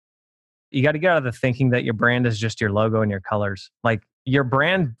you got to get out of the thinking that your brand is just your logo and your colors. Like your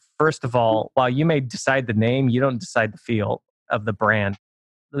brand, first of all, while you may decide the name, you don't decide the feel of the brand.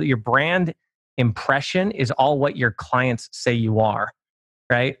 Your brand impression is all what your clients say you are,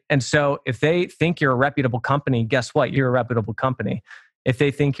 right? And so if they think you're a reputable company, guess what? You're a reputable company. If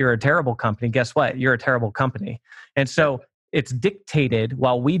they think you're a terrible company, guess what? You're a terrible company. And so it's dictated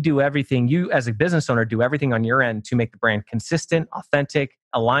while we do everything, you as a business owner do everything on your end to make the brand consistent, authentic,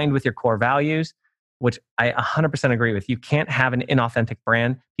 aligned with your core values, which I 100% agree with. You can't have an inauthentic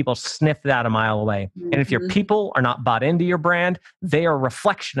brand. People sniff that a mile away. And if your people are not bought into your brand, they are a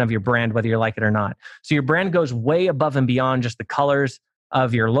reflection of your brand, whether you like it or not. So your brand goes way above and beyond just the colors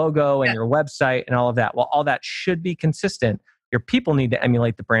of your logo and your website and all of that. Well, all that should be consistent. Your people need to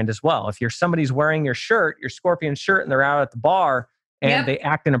emulate the brand as well. If somebody's wearing your shirt, your Scorpion shirt, and they're out at the bar and they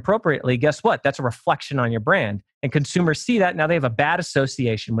act inappropriately, guess what? That's a reflection on your brand. And consumers see that. Now they have a bad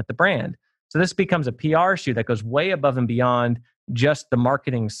association with the brand. So this becomes a PR issue that goes way above and beyond just the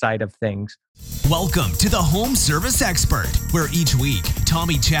marketing side of things. Welcome to the Home Service Expert, where each week,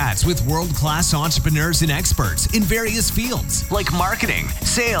 Tommy chats with world-class entrepreneurs and experts in various fields like marketing,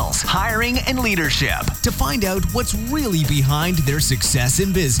 sales, hiring, and leadership to find out what's really behind their success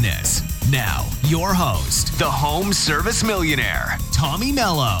in business. Now, your host, the Home Service Millionaire, Tommy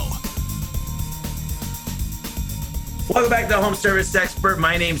Mello. Welcome back to the Home Service Expert.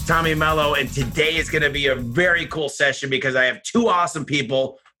 My name's Tommy Mello, and today is going to be a very cool session because I have two awesome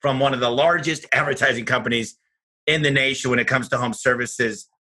people from one of the largest advertising companies in the nation when it comes to home services.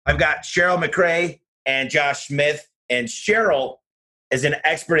 I've got Cheryl McRae and Josh Smith, and Cheryl is an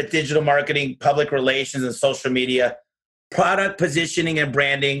expert at digital marketing, public relations, and social media, product positioning and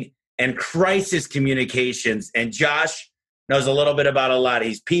branding, and crisis communications. And Josh knows a little bit about a lot.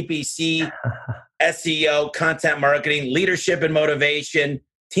 He's PPC, SEO, content marketing, leadership and motivation,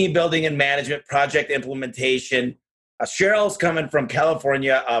 team building and management, project implementation. Cheryl's coming from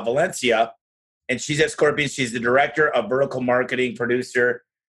California, Valencia, and she's at Scorpion. She's the director of vertical marketing, producer,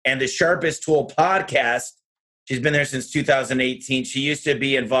 and the Sharpens Tool podcast. She's been there since 2018. She used to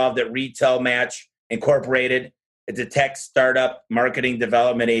be involved at Retail Match Incorporated. It's a tech startup marketing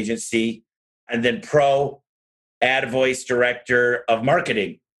development agency, and then Pro Ad Voice Director of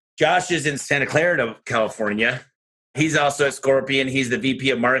Marketing. Josh is in Santa Clara, California. He's also at Scorpion. He's the VP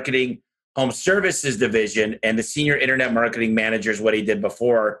of Marketing, Home Services Division, and the Senior Internet Marketing Manager is what he did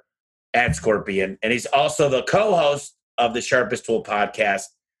before at Scorpion. And he's also the co-host of the Sharpens Tool podcast,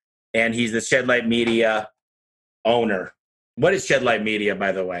 and he's the Shedlight Media owner. What is Shedlight Media,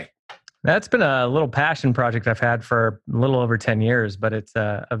 by the way? That's been a little passion project I've had for a little over 10 years, but it's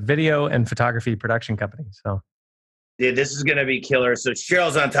a video and photography production company. So. Yeah, this is going to be killer. So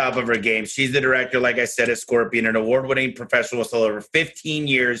Cheryl's on top of her game. She's the director, like I said, at Scorpion, an award-winning professional with over 15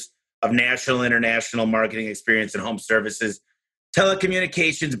 years of national and international marketing experience in home services,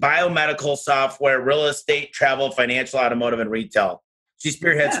 telecommunications, biomedical software, real estate, travel, financial, automotive, and retail. She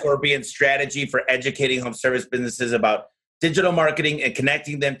spearheads Scorpion's strategy for educating home service businesses about digital marketing and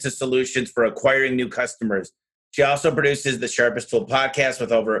connecting them to solutions for acquiring new customers. She also produces the Sharpens Tool podcast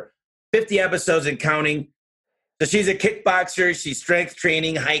with over 50 episodes and counting. So she's a kickboxer, she's strength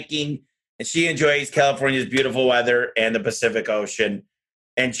training, hiking, and she enjoys California's beautiful weather and the Pacific Ocean.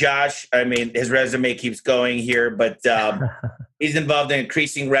 And Josh, I mean, his resume keeps going here, but he's involved in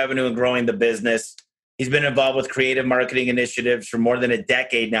increasing revenue and growing the business. He's been involved with creative marketing initiatives for more than a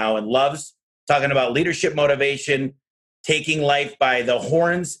decade now and loves talking about leadership motivation, taking life by the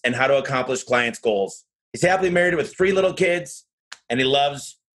horns, and how to accomplish clients' goals. He's happily married with 3 little kids, and he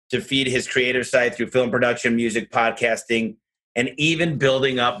loves to feed his creative side through film production, music, podcasting, and even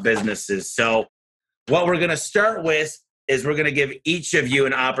building up businesses. So what we're going to start with is we're going to give each of you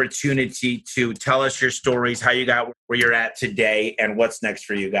an opportunity to tell us your stories, how you got where you're at today, and what's next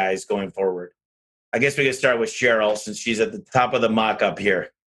for you guys going forward. I guess we could start with Cheryl since she's at the top of the mock-up here.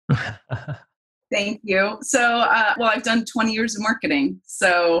 Thank you. So, I've done 20 years of marketing.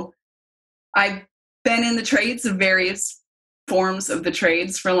 So I've been in the trades of various forms of the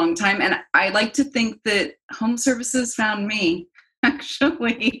trades for a long time. And I like to think that home services found me,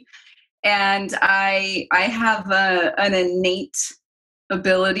 actually. And I have an innate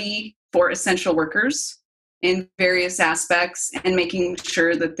ability for essential workers in various aspects and making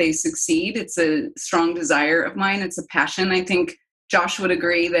sure that they succeed. It's a strong desire of mine. It's a passion. I think Josh would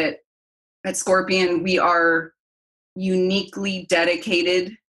agree that at Scorpion, we are uniquely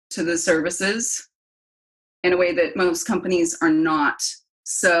dedicated to the services in a way that most companies are not.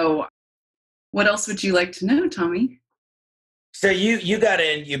 So what else would you like to know, Tommy? So you got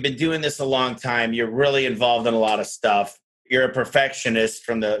in, you've been doing this a long time. You're really involved in a lot of stuff. you're a perfectionist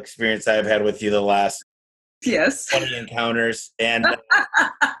from the experience I've had with you the last Yes. 20 encounters. And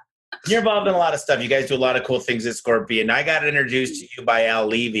you're involved in a lot of stuff. You guys do a lot of cool things at Scorpion. I got introduced to you by Al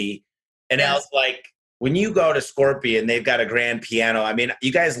Levy. And Yes. Al's like, when you go to Scorpion, they've got a grand piano. I mean,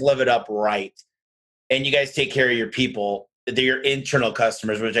 you guys live it up right. And you guys take care of your people. They're your internal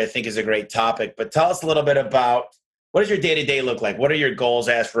customers, which I think is a great topic. But tell us a little bit about, what does your day-to-day look like? What are your goals,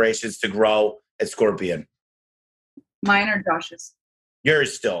 aspirations to grow at Scorpion? Mine or Josh's?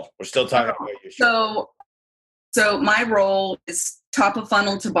 Yours still. We're still talking about your show. So my role is top of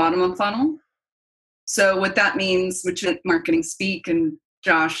funnel to bottom of funnel. So what that means, which is marketing speak, and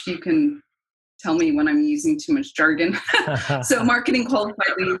Josh, you can tell me when I'm using too much jargon. So marketing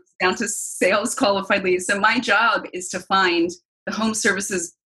qualified leads down to sales qualified leads. So my job is to find the home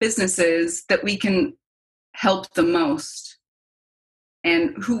services businesses that we can help the most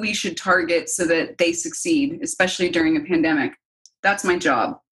and who we should target so that they succeed, especially during a pandemic. That's my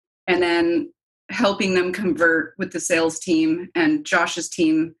job. And then helping them convert with the sales team, and Josh's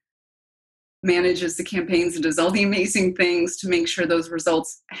team manages the campaigns and does all the amazing things to make sure those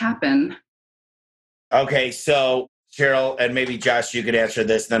results happen. Okay, so Cheryl, and maybe Josh, you could answer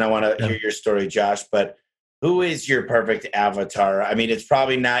this, then I want to hear your story, Josh, but who is your perfect avatar? I mean, it's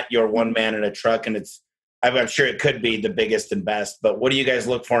probably not your one man in a truck, and I'm sure it could be the biggest and best, but what do you guys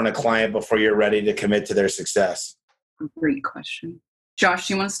look for in a client before you're ready to commit to their success? Great question. Josh,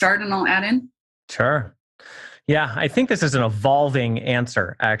 do you want to start and I'll add in? Sure. Yeah, I think this is an evolving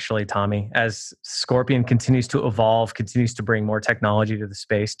answer, actually, Tommy. As Scorpion continues to evolve, continues to bring more technology to the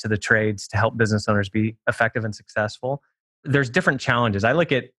space, to the trades, to help business owners be effective and successful, there's different challenges. I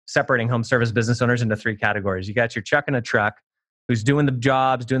look at separating home service business owners into three categories. You got your chuck in a truck, who's doing the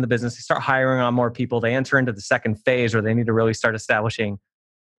jobs, doing the business. They start hiring on more people. They enter into the second phase where they need to really start establishing,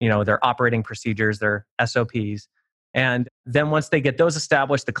 their operating procedures, their SOPs. And then once they get those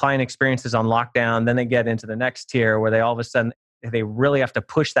established, the client experience is on lockdown. Then they get into the next tier where they all of a sudden, they really have to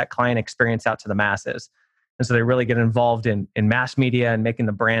push that client experience out to the masses. And so they really get involved in mass media and making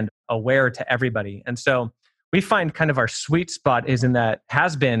the brand aware to everybody. And so we find kind of our sweet spot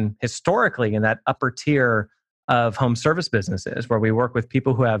has been historically in that upper tier of home service businesses, where we work with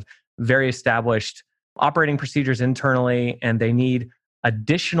people who have very established operating procedures internally, and they need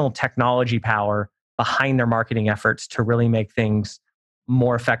additional technology power behind their marketing efforts to really make things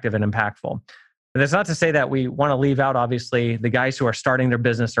more effective and impactful. But that's not to say that we want to leave out, obviously, the guys who are starting their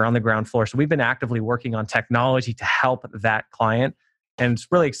business or on the ground floor. So we've been actively working on technology to help that client. And it's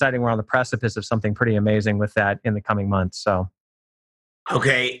really exciting. We're on the precipice of something pretty amazing with that in the coming months. So,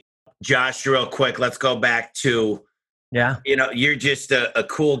 okay, Josh, real quick, let's go back to, you're just a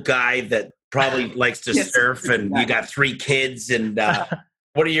cool guy that probably likes to surf, and you got 3 kids. And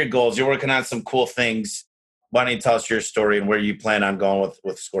what are your goals? You're working on some cool things. Why don't you tell us your story and where you plan on going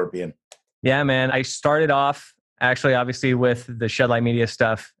with Scorpion? Yeah, man. I started off actually, obviously, with the Shedlight Media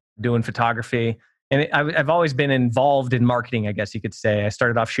stuff, doing photography. And I've always been involved in marketing, I guess you could say. I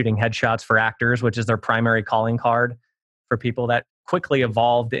started off shooting headshots for actors, which is their primary calling card for people. That quickly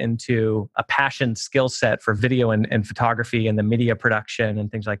evolved into a passion skill set for video and photography and the media production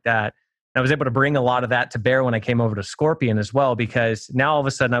and things like that. And I was able to bring a lot of that to bear when I came over to Scorpion as well, because now all of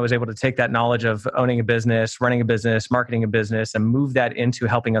a sudden I was able to take that knowledge of owning a business, running a business, marketing a business, and move that into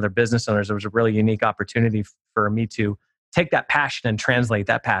helping other business owners. It was a really unique opportunity for me to take that passion and translate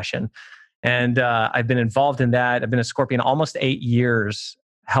that passion. And I've been involved in that. I've been at Scorpion almost 8 years,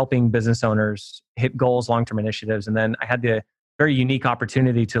 helping business owners hit goals, long-term initiatives. And then I had the very unique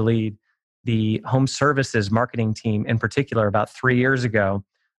opportunity to lead the home services marketing team in particular about 3 years ago,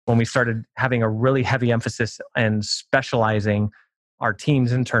 when we started having a really heavy emphasis and specializing our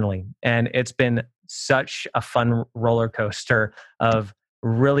teams internally. And it's been such a fun roller coaster of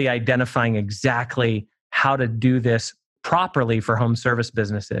really identifying exactly how to do this properly for home service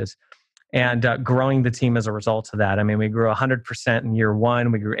businesses, and growing the team as a result of that. I mean, we grew 100% in year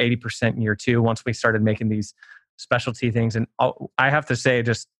 1. We grew 80% in year 2 once we started making these specialty things. And I have to say,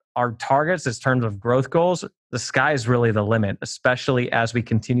 just our targets in terms of growth goals, the sky is really the limit, especially as we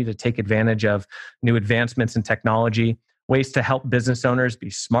continue to take advantage of new advancements in technology, ways to help business owners be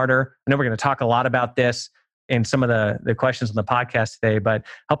smarter. I know we're going to talk a lot about this in some of the questions on the podcast today, but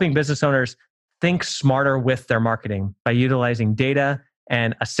helping business owners think smarter with their marketing by utilizing data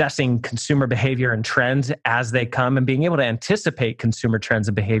and assessing consumer behavior and trends as they come, and being able to anticipate consumer trends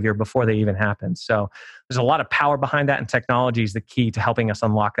and behavior before they even happen. So there's a lot of power behind that, and technology is the key to helping us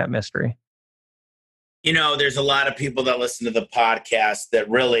unlock that mystery. There's a lot of people that listen to the podcast that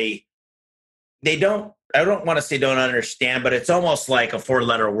really, I don't want to say don't understand, but it's almost like a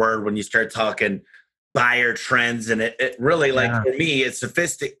 4-letter word when you start talking buyer trends. And it really, like, for me, it's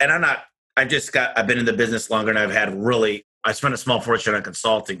sophisticated. And I've been in the business longer, and I spent a small fortune on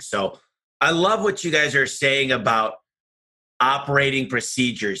consulting. So I love what you guys are saying about operating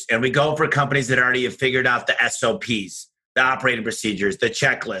procedures. And we go for companies that already have figured out the SOPs, the operating procedures, the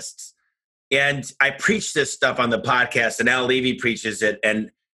checklists. And I preach this stuff on the podcast, and Al Levy preaches it.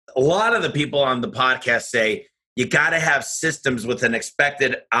 And a lot of the people on the podcast say, you got to have systems with an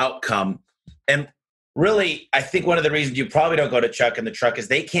expected outcome. And really, I think one of the reasons you probably don't go to Chuck and the truck is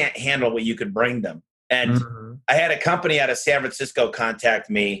they can't handle what you could bring them. And I had a company out of San Francisco contact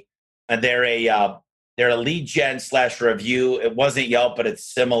me, and they're a lead gen / review. It wasn't Yelp, but it's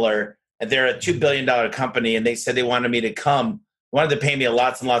similar. And they're a $2 billion company. And they said they wanted me to wanted to pay me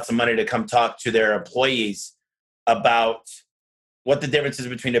lots and lots of money to come talk to their employees about what the difference is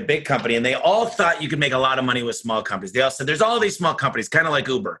between a big company. And they all thought you could make a lot of money with small companies. They all said, there's all these small companies, kind of like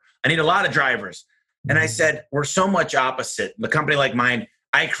Uber. I need a lot of drivers. And I said, we're so much opposite. A company like mine,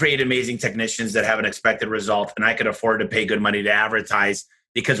 I create amazing technicians that have an expected result, and I could afford to pay good money to advertise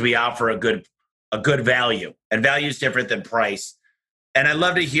because we offer a good value. And value is different than price. And I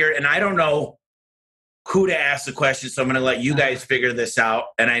love to hear, and I don't know who to ask the question, so I'm going to let you guys figure this out.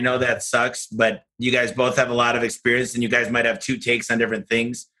 And I know that sucks, but you guys both have a lot of experience, and you guys might have two takes on different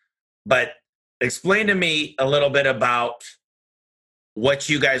things. But explain to me a little bit about what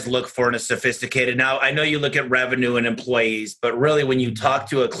you guys look for in a sophisticated. Now, I know you look at revenue and employees, but really when you talk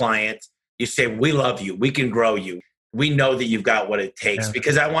to a client, you say, we love you. We can grow you. We know that you've got what it takes.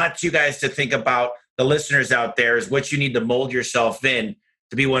 Because I want you guys to think about the listeners out there is what you need to mold yourself in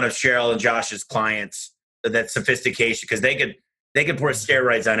to be one of Cheryl and Josh's clients, that sophistication, because they could pour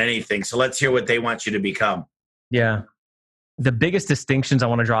steroids on anything. So let's hear what they want you to become. Yeah. The biggest distinctions I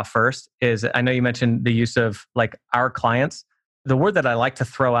want to draw first is, I know you mentioned the use of like our clients. The word that I like to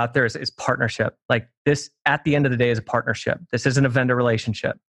throw out there is partnership. Like this, at the end of the day, is a partnership. This isn't a vendor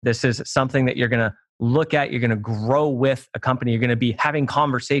relationship. This is something that you're going to look at. You're going to grow with a company. You're going to be having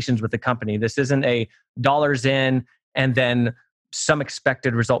conversations with the company. This isn't a dollars in and then some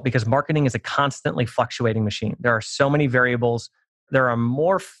expected result, because marketing is a constantly fluctuating machine. There are so many variables. There are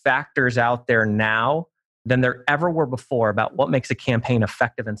more factors out there now than there ever were before about what makes a campaign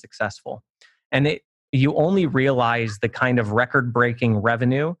effective and successful. And you only realize the kind of record-breaking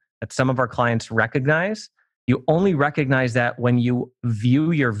revenue that some of our clients recognize. You only recognize that when you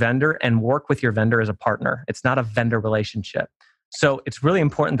view your vendor and work with your vendor as a partner. It's not a vendor relationship. So it's really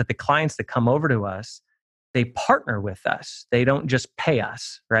important that the clients that come over to us, they partner with us. They don't just pay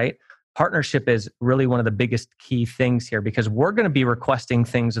us, right? Partnership is really one of the biggest key things here, because we're going to be requesting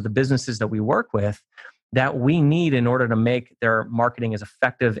things of the businesses that we work with that we need in order to make their marketing as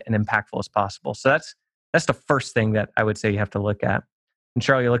effective and impactful as possible. So that's the first thing that I would say you have to look at. And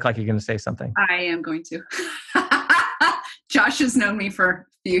Cheryl, you look like you're going to say something. I am going to. Josh has known me for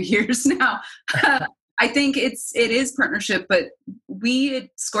a few years now. I think it is partnership, but we at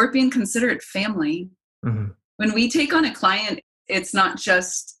Scorpion consider it family. Mm-hmm. When we take on a client, it's not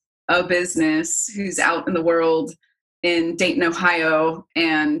just a business who's out in the world in Dayton, Ohio,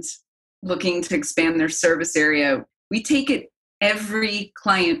 and looking to expand their service area. We take it every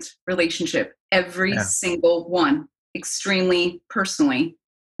client relationship, every single one, extremely personally.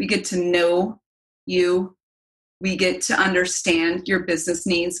 We get to know you. We get to understand your business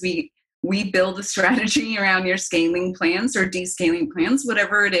needs. We build a strategy around your scaling plans or descaling plans,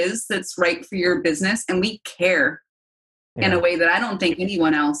 whatever it is that's right for your business. And we care in a way that I don't think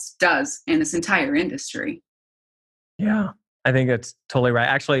anyone else does in this entire industry. Yeah, I think that's totally right.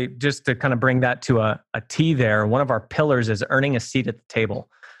 Actually, just to kind of bring that to a T there, one of our pillars is earning a seat at the table.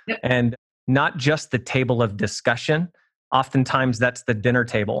 Yep. And not just the table of discussion. Oftentimes that's the dinner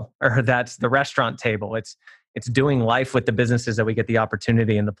table or that's the restaurant table. It's doing life with the businesses that we get the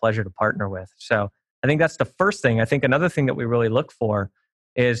opportunity and the pleasure to partner with. So I think that's the first thing. I think another thing that we really look for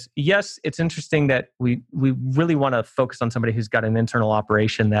is, yes, it's interesting that we really want to focus on somebody who's got an internal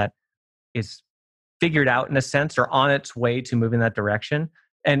operation that is figured out in a sense or on its way to move in that direction.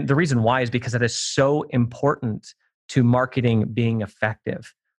 And the reason why is because it is so important to marketing being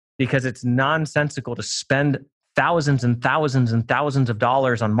effective, because it's nonsensical to spend thousands and thousands and thousands of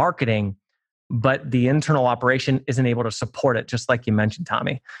dollars on marketing, but the internal operation isn't able to support it, just like you mentioned,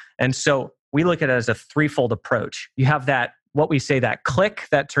 Tommy. And so we look at it as a threefold approach. You have that, what we say, that click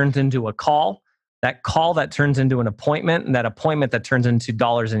that turns into a call, that call that turns into an appointment, and that appointment that turns into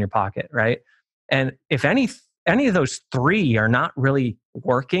dollars in your pocket, right? And if any of those three are not really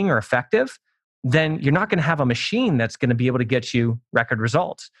working or effective, then you're not going to have a machine that's going to be able to get you record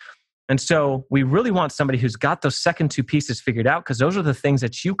results. And so we really want somebody who's got those second two pieces figured out, because those are the things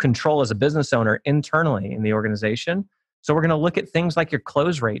that you control as a business owner internally in the organization. So we're going to look at things like your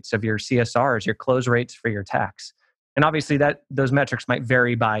close rates of your CSRs, your close rates for your tax. And obviously those metrics might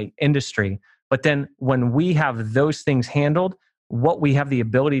vary by industry. But then when we have those things handled, what we have the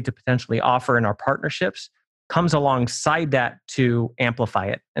ability to potentially offer in our partnerships comes alongside that to amplify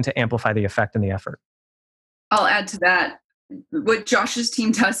it and to amplify the effect and the effort. I'll add to that. What Josh's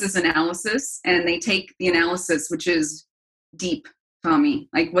team does is analysis, and they take the analysis, which is deep, Tommy.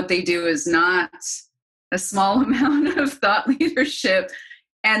 Like what they do is not a small amount of thought leadership.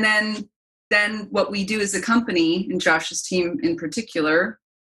 And then what we do as a company, and Josh's team in particular,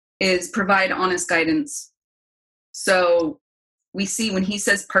 is provide honest guidance. So we see when he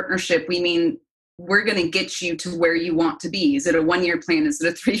says partnership, we mean we're going to get you to where you want to be. Is it a 1-year plan? Is it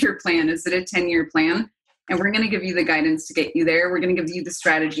a 3-year plan? Is it a 10-year plan? And we're going to give you the guidance to get you there. We're going to give you the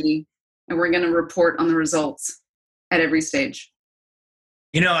strategy, and we're going to report on the results at every stage.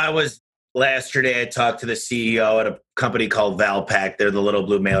 Yesterday I talked to the CEO at a company called Valpak. They're the little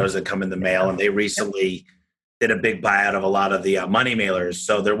blue mailers that come in the mail, and they recently did a big buyout of a lot of the money mailers.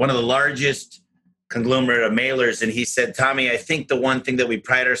 So they're one of the largest conglomerate of mailers. And he said, Tommy, I think the one thing that we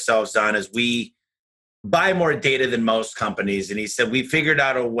pride ourselves on is we buy more data than most companies. And he said, we figured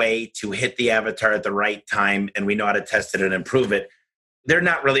out a way to hit the avatar at the right time, and we know how to test it and improve it. They're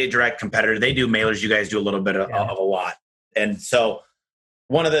not really a direct competitor. They do mailers. You guys do a little bit of a lot. And so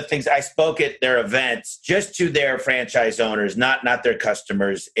one of the things, I spoke at their events just to their franchise owners, not their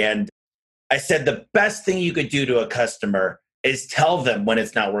customers. And I said, the best thing you could do to a customer is tell them when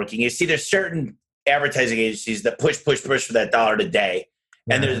it's not working. You see, there's certain advertising agencies that push for that $1 a day.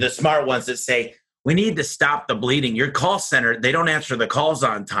 And there's the smart ones that say, we need to stop the bleeding. Your call center, they don't answer the calls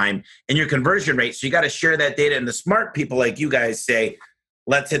on time, and your conversion rate. So you got to share that data. And the smart people like you guys say,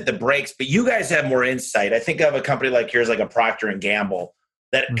 let's hit the brakes. But you guys have more insight. I think of a company like yours, like a Procter and Gamble,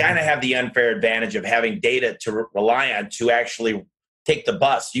 that kind of have the unfair advantage of having data to rely on to actually take the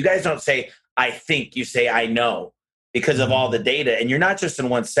bus. You guys don't say, I think, you say, I know, because of all the data. And you're not just in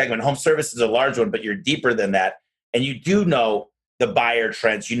one segment. Home service is a large one, but you're deeper than that. And you do know the buyer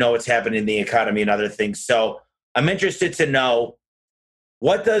trends. You know what's happening in the economy and other things. So I'm interested to know,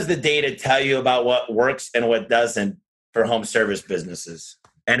 what does the data tell you about what works and what doesn't for home service businesses?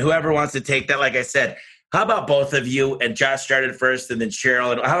 And whoever wants to take that, like I said, how about both of you? And Josh started first, and then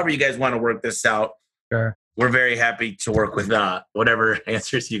Cheryl, and however you guys want to work this out. Sure. We're very happy to work with whatever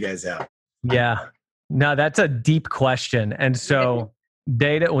answers you guys have. Yeah. No, that's a deep question. And so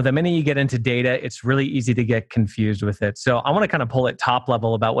data, well, the minute you get into data, it's really easy to get confused with it. So I want to kind of pull it top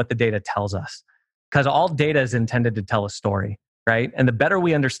level about what the data tells us, because all data is intended to tell a story, right? And the better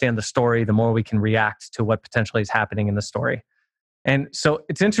we understand the story, the more we can react to what potentially is happening in the story. And so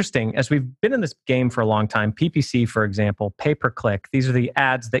it's interesting, as we've been in this game for a long time, PPC, for example, pay-per-click, these are the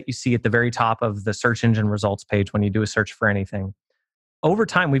ads that you see at the very top of the search engine results page when you do a search for anything. Over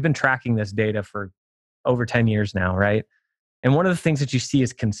time, we've been tracking this data for over 10 years now, right? And one of the things that you see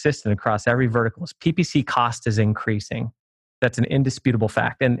is consistent across every vertical is PPC cost is increasing. That's an indisputable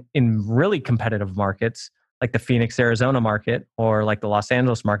fact. And in really competitive markets, like the Phoenix, Arizona market, or like the Los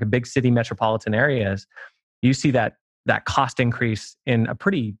Angeles market, big city metropolitan areas, you see that cost increase in a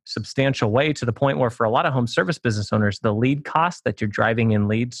pretty substantial way, to the point where for a lot of home service business owners, the lead cost that you're driving in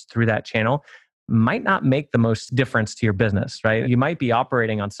leads through that channel might not make the most difference to your business, right? You might be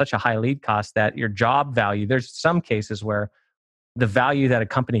operating on such a high lead cost that your job value, there's some cases where the value that a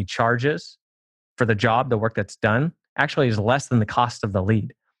company charges for the job, the work that's done, actually is less than the cost of the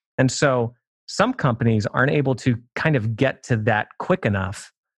lead. And so some companies aren't able to kind of get to that quick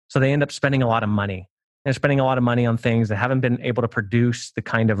enough. So they end up spending a lot of money. They're spending a lot of money on things that haven't been able to produce the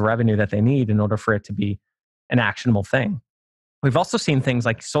kind of revenue that they need in order for it to be an actionable thing. We've also seen things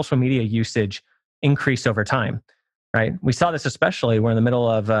like social media usage increase over time, right? We saw this especially, we're in the middle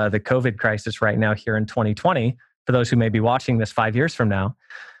of the COVID crisis right now here in 2020, for those who may be watching this 5 years from now.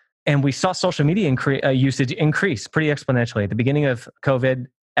 And we saw social media usage increase pretty exponentially. At the beginning of COVID,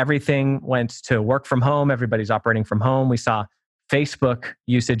 everything went to work from home. Everybody's operating from home. We saw Facebook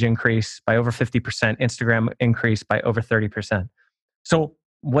usage increase by over 50%, Instagram increase by over 30%. So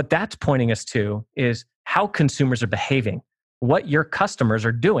what that's pointing us to is how consumers are behaving, what your customers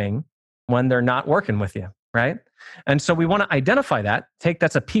are doing when they're not working with you, right? And so we want to identify that,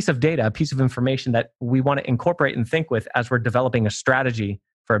 that's a piece of data, a piece of information that we want to incorporate and think with as we're developing a strategy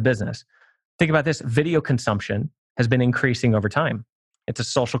for a business. Think about this, video consumption has been increasing over time. It's a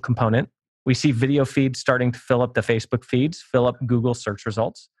social component. We see video feeds starting to fill up the Facebook feeds, fill up Google search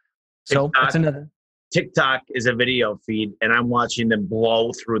results. So that's another. TikTok is a video feed and I'm watching them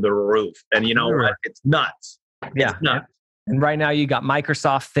blow through the roof. And you know what? It's nuts. Yeah. It's nuts. And right now you got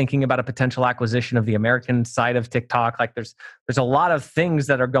Microsoft thinking about a potential acquisition of the American side of TikTok. Like there's a lot of things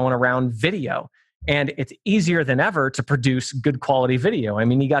that are going around video. And it's easier than ever to produce good quality video. I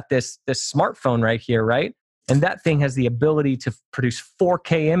mean, you got this smartphone right here, right? And that thing has the ability to produce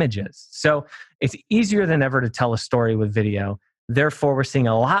 4K images. So it's easier than ever to tell a story with video. Therefore, we're seeing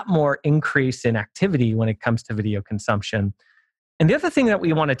a lot more increase in activity when it comes to video consumption. And the other thing that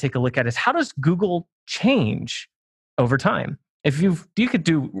we want to take a look at is how does Google change over time? If you could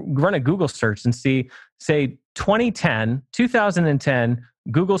run a Google search and see, say, 2010,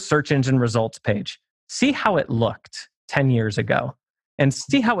 Google search engine results page. See how it looked 10 years ago and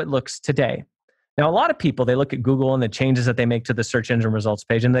see how it looks today. Now, a lot of people, they look at Google and the changes that they make to the search engine results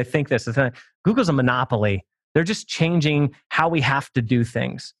page, and they think Google's a monopoly. They're just changing how we have to do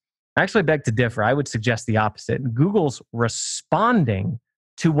things. I actually beg to differ. I would suggest the opposite. Google's responding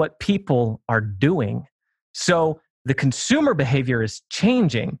to what people are doing. So the consumer behavior is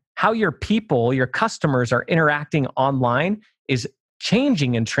changing. How your people, your customers are interacting online is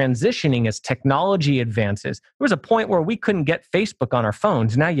changing and transitioning as technology advances. There was a point where we couldn't get Facebook on our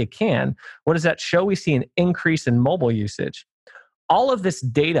phones. Now you can. What does that show? We see an increase in mobile usage. All of this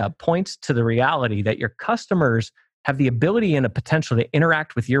data points to the reality that your customers have the ability and a potential to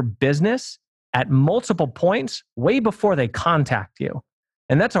interact with your business at multiple points way before they contact you.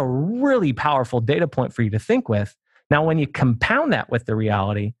 And that's a really powerful data point for you to think with. Now, when you compound that with the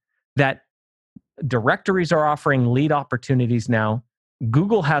reality that directories are offering lead opportunities now,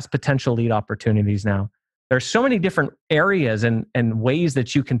 Google has potential lead opportunities now. There's so many different areas and ways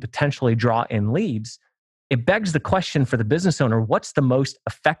that you can potentially draw in leads. It begs the question for the business owner, what's the most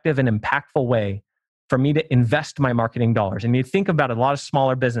effective and impactful way for me to invest my marketing dollars? And you think about a lot of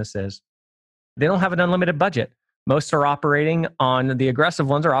smaller businesses, they don't have an unlimited budget. Most are operating on, the aggressive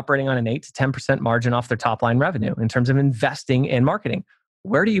ones are operating on an 8 to 10% margin off their top line revenue in terms of investing in marketing.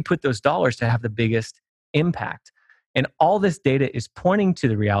 Where do you put those dollars to have the biggest impact? And all this data is pointing to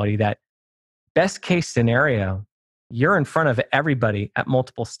the reality that best case scenario, you're in front of everybody at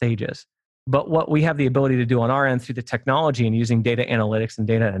multiple stages. But what we have the ability to do on our end through the technology and using data analytics and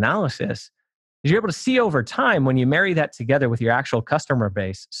data analysis is you're able to see over time when you marry that together with your actual customer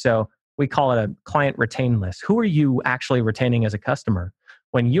base. So we call it a client retain list. Who are you actually retaining as a customer?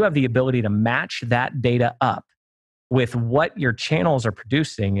 When you have the ability to match that data up with what your channels are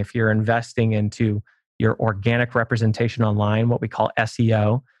producing, if you're investing into your organic representation online, what we call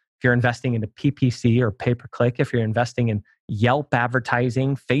SEO, if you're investing into PPC or pay-per-click, if you're investing in Yelp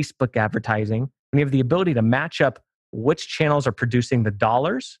advertising, Facebook advertising, and you have the ability to match up which channels are producing the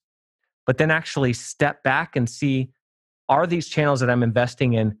dollars, but then actually step back and see, are these channels that I'm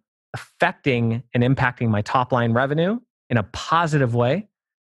investing in affecting and impacting my top line revenue in a positive way?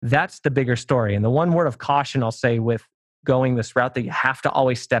 That's the bigger story. And the one word of caution I'll say with going this route that you have to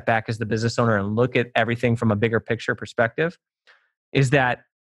always step back as the business owner and look at everything from a bigger picture perspective is that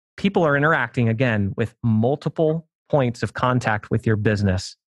people are interacting again with multiple points of contact with your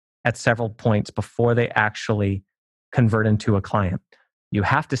business at several points before they actually convert into a client. You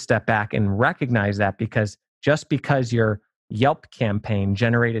have to step back and recognize that, because just because your Yelp campaign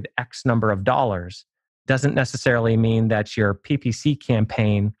generated X number of dollars doesn't necessarily mean that your PPC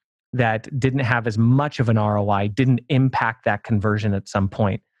campaign that didn't have as much of an ROI didn't impact that conversion at some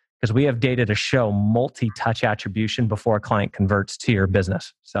point, because we have data to show multi-touch attribution before a client converts to your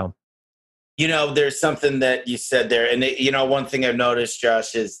business. So, there's something that you said there. And, one thing I've noticed,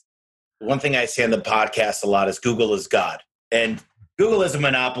 Josh, is one thing I say on the podcast a lot is Google is God. And Google is a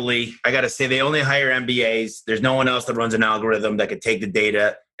monopoly. I got to say, they only hire MBAs. There's no one else that runs an algorithm that could take the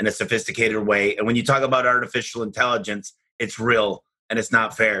data in a sophisticated way. And when you talk about artificial intelligence, it's real and it's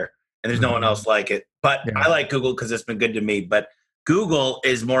not fair. And there's no one else like it. But I like Google because it's been good to me. But Google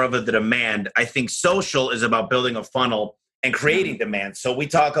is more of a demand. I think social is about building a funnel and creating demand. So we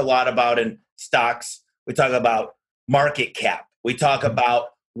talk a lot about in stocks, we talk about market cap. We talk about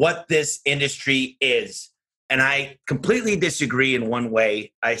what this industry is. And I completely disagree in one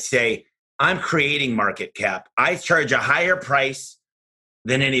way. I say, I'm creating market cap. I charge a higher price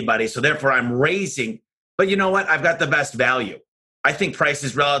than anybody. So therefore I'm raising, but you know what? I've got the best value. I think price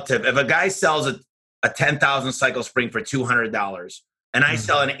is relative. If a guy sells a 10,000 cycle spring for $200 and I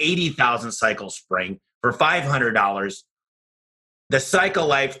sell an 80,000 cycle spring for $500, the cycle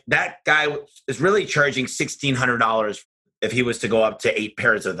life, that guy is really charging $1,600 if he was to go up to 8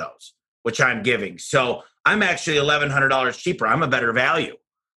 pairs of those, which I'm giving. So I'm actually $1,100 cheaper. I'm a better value.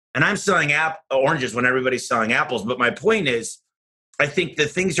 And I'm selling oranges when everybody's selling apples. But my point is, I think that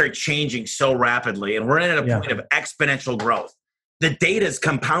things are changing so rapidly, and we're at a point of exponential growth. The data is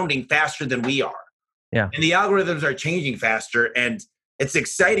compounding faster than we are. Yeah. And the algorithms are changing faster, and it's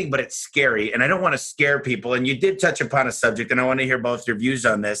exciting, but it's scary. And I don't want to scare people. And you did touch upon a subject, and I want to hear both your views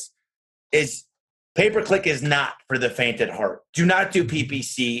on this, is pay-per-click is not for the faint at heart. Do not do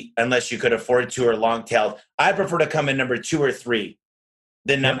PPC unless you could afford to or long tail. I prefer to come in number 2 or 3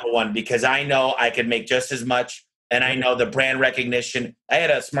 than number 1, because I know I can make just as much. And I know the brand recognition. I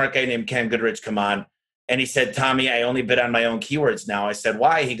had a smart guy named Ken Goodrich come on, and he said, Tommy, I only bid on my own keywords now. I said,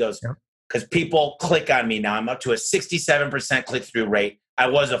 why? He goes, because people click on me now. I'm up to a 67% click-through rate. I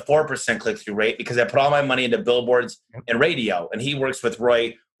was a 4% click-through rate because I put all my money into billboards and radio. And he works with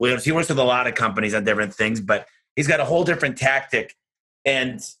Roy Williams. He works with a lot of companies on different things, but he's got a whole different tactic.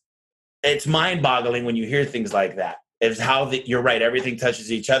 And it's mind-boggling when you hear things like that. It's how you're right. Everything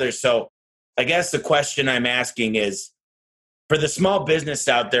touches each other. So I guess the question I'm asking is, for the small business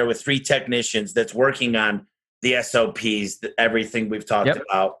out there with 3 technicians that's working on the SOPs, everything we've talked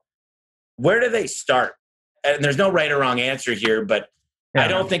about, where do they start? And there's no right or wrong answer here, but I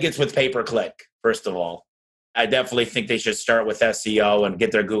don't think it's with pay-per-click, first of all. I definitely think they should start with SEO and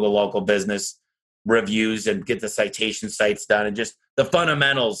get their Google local business reviews and get the citation sites done and just the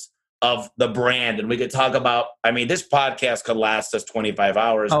fundamentals of the brand. And we could talk about, this podcast could last us 25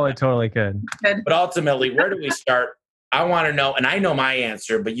 hours. Oh, it totally could. But ultimately, where do we start? I want to know, and I know my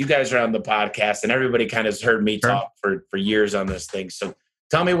answer, but you guys are on the podcast and everybody kind of has heard me talk for years on this thing. So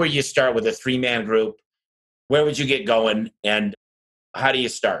tell me where you start with a 3-man group. Where would you get going and how do you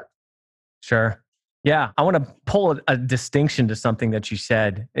start? Sure. Yeah. I want to pull a distinction to something that you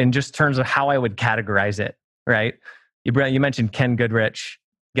said in just terms of how I would categorize it, right? You mentioned Ken Goodrich,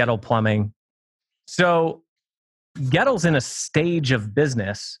 Gettle Plumbing. So Gettle's in a stage of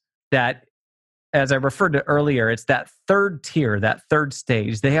business that, as I referred to earlier, it's that 3rd tier, that 3rd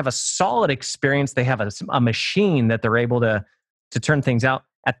stage. They have a solid experience. They have a machine that they're able to turn things out.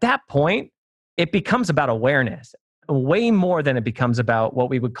 At that point, it becomes about awareness, way more than it becomes about what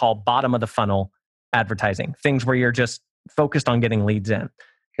we would call bottom of the funnel advertising, things where you're just focused on getting leads in.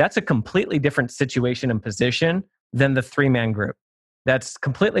 That's a completely different situation and position than the 3-man group. That's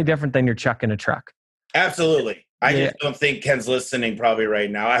completely different than your chuck in a truck. Absolutely. I just don't think Ken's listening probably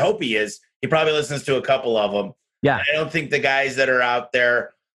right now. I hope he is. He probably listens to a couple of them. Yeah. And I don't think the guys that are out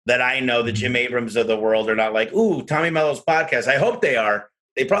there that I know, the Jim Abrams of the world, are not like, ooh, Tommy Mello's podcast. I hope they are.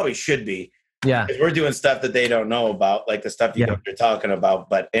 They probably should be. Yeah. Because we're doing stuff that they don't know about, like the stuff you guys are talking about.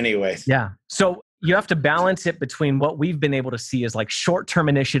 But anyways. Yeah. So you have to balance it between what we've been able to see as like short-term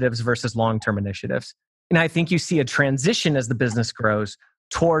initiatives versus long-term initiatives. And I think you see a transition as the business grows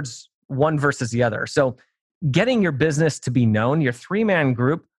towards one versus the other. So getting your business to be known, your 3-man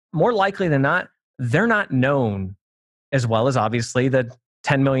group, more likely than not, they're not known as well as obviously the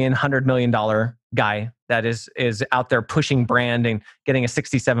 $10 million, $100 million guy that is out there pushing brand and getting a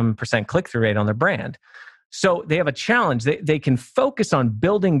 67% click-through rate on their brand. So they have a challenge. They can focus on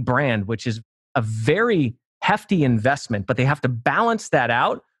building brand, which is a very hefty investment, but they have to balance that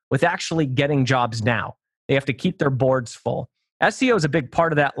out with actually getting jobs now. They have to keep their boards full. SEO is a big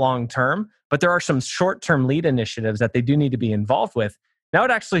part of that long term, but there are some short-term lead initiatives that they do need to be involved with. Now, I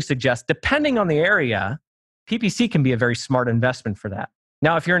would actually suggest, depending on the area, PPC can be a very smart investment for that.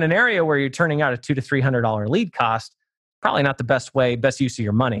 Now, if you're in an area where you're turning out a $200 to $300 lead cost, probably not the best use of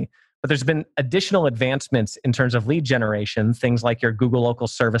your money. But there's been additional advancements in terms of lead generation, things like your Google local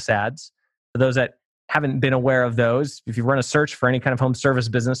service ads. For those that haven't been aware of those, if you run a search for any kind of home service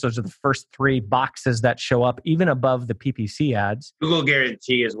business, those are the first 3 boxes that show up, even above the PPC ads. Google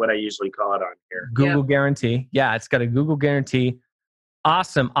Guarantee is what I usually call it on here. Google Guarantee. Yeah, it's got a Google Guarantee.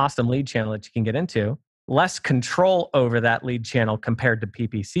 Awesome lead channel that you can get into. Less control over that lead channel compared to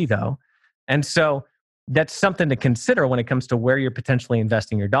PPC though. And so that's something to consider when it comes to where you're potentially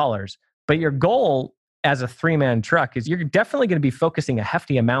investing your dollars. But your goal as a 3-man truck is you're definitely going to be focusing a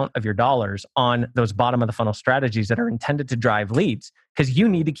hefty amount of your dollars on those bottom of the funnel strategies that are intended to drive leads, because you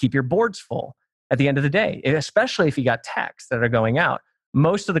need to keep your boards full at the end of the day, especially if you got texts that are going out.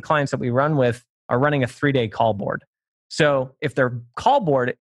 Most of the clients that we run with are running a 3-day call board. So if their call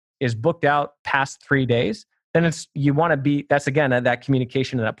board is booked out past 3 days, then that's again, that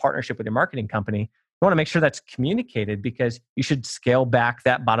communication and that partnership with your marketing company. You want to make sure that's communicated, because you should scale back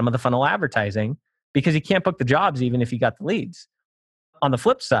that bottom of the funnel advertising, because you can't book the jobs even if you got the leads. On the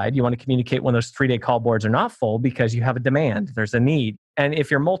flip side, you want to communicate when those 3-day call boards are not full, because you have a demand, there's a need. And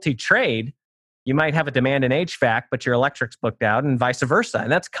if you're multi-trade, you might have a demand in HVAC, but your electric's booked out, and vice versa.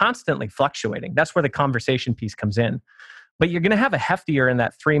 And that's constantly fluctuating. That's where the conversation piece comes in. But you're going to have a heftier in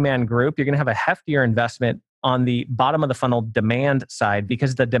that 3-man group. You're going to have a heftier investment on the bottom of the funnel demand side,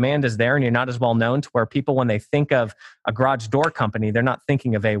 because the demand is there and you're not as well known, to where people, when they think of a garage door company, they're not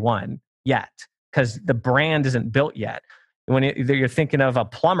thinking of A1 yet because the brand isn't built yet. When you're thinking of a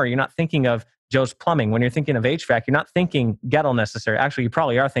plumber, you're not thinking of Joe's Plumbing. When you're thinking of HVAC, you're not thinking Gettle necessarily. Actually, you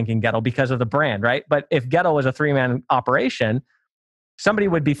probably are thinking Gettle because of the brand, right? But if Gettle was a 3-man operation, somebody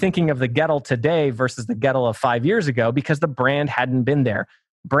would be thinking of the Gettle today versus the Gettle of 5 years ago because the brand hadn't been there.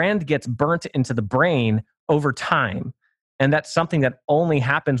 Brand gets burnt into the brain over time. And that's something that only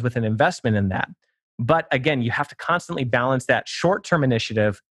happens with an investment in that. But again, you have to constantly balance that short-term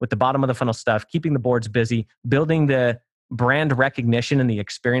initiative with the bottom of the funnel stuff, keeping the boards busy, building the brand recognition and the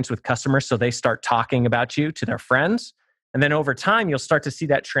experience with customers so they start talking about you to their friends. And then over time, you'll start to see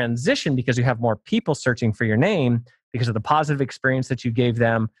that transition because you have more people searching for your name because of the positive experience that you gave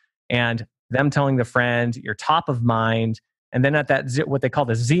them and them telling the friend, you're top of mind. And then at that, what they call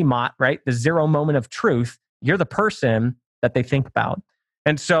the ZMOT, right? The zero moment of truth, you're the person that they think about.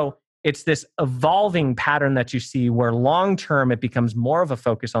 And so it's this evolving pattern that you see where long-term it becomes more of a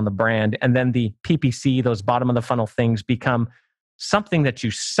focus on the brand. And then the PPC, those bottom of the funnel things, become something that you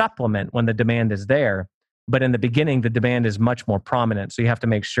supplement when the demand is there. But in the beginning, the demand is much more prominent. So you have to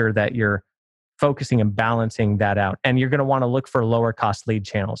make sure that you're focusing and balancing that out. And you're going to want to look for lower cost lead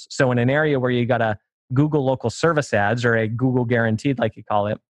channels. So in an area where you got a Google local service ads or a Google guaranteed, like you call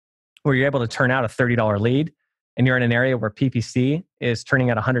it, where you're able to turn out a $30 lead, and you're in an area where PPC is turning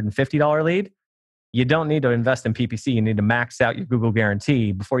out a $150 lead, you don't need to invest in PPC. You need to max out your Google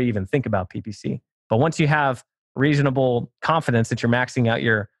guarantee before you even think about PPC. But once you have reasonable confidence that you're maxing out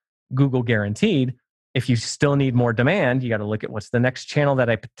your Google guaranteed, if you still need more demand, you got to look at what's the next channel that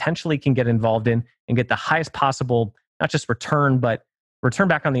I potentially can get involved in and get the highest possible, not just return, but return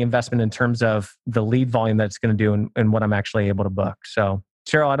back on the investment in terms of the lead volume that it's going to do and what I'm actually able to book. So,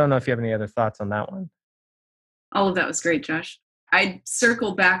 Cheryl, I don't know if you have any other thoughts on that one. All of that was great, Josh. I'd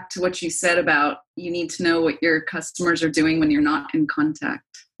circle back to what you said about you need to know what your customers are doing when you're not in contact.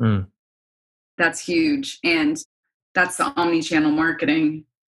 That's huge. And that's the omni-channel marketing.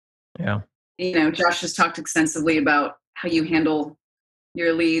 Yeah. You know, Josh has talked extensively about how you handle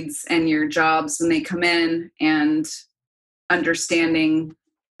your leads and your jobs when they come in, and understanding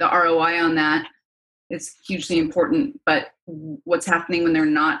the ROI on that is hugely important. But what's happening when they're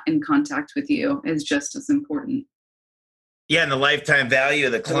not in contact with you is just as important. Yeah, and the lifetime value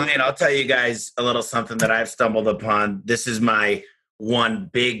of the client. I'll tell you guys a little something that I've stumbled upon. This is my one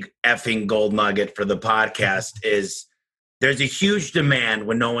big effing gold nugget for the podcast is there's a huge demand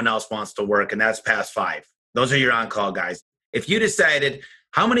when no one else wants to work, and that's past 5. Those are your on-call guys. If you decided,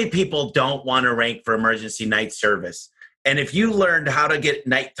 how many people don't want to rank for emergency night service? And if you learned how to get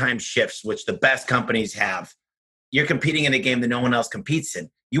nighttime shifts, which the best companies have, you're competing in a game that no one else competes in.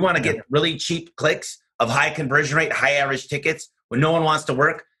 You want to get really cheap clicks of high conversion rate, high average tickets when no one wants to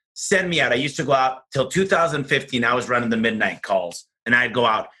work? Send me out. I used to go out till 2015. I was running the midnight calls, and I'd go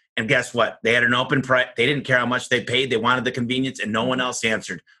out. And guess what? They had an open price. They didn't care how much they paid. They wanted the convenience, and no one else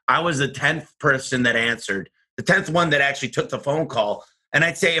answered. I was the 10th person that answered, the 10th one that actually took the phone call. And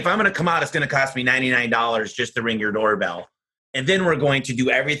I'd say, if I'm going to come out, it's going to cost me $99 just to ring your doorbell. And then we're going to do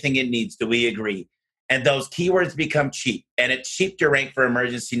everything it needs. Do we agree? And those keywords become cheap. And it's cheap to rank for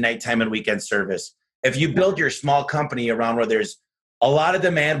emergency nighttime and weekend service. If you build your small company around where there's a lot of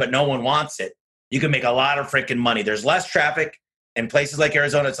demand, but no one wants it, you can make a lot of freaking money. There's less traffic. In places like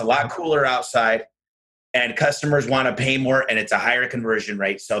Arizona, it's a lot cooler outside. And customers want to pay more, and it's a higher conversion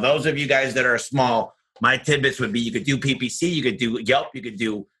rate. So those of you guys that are small, my tidbits would be you could do PPC, you could do Yelp, you could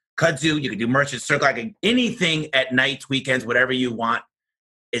do Kudzu, you could do Merchant Circle, like anything at nights, weekends, whatever you want,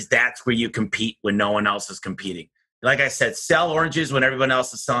 that's where you compete when no one else is competing. Like I said, sell oranges when everyone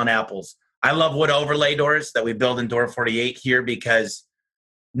else is selling apples. I love wood overlay doors that we build in Door 48 here because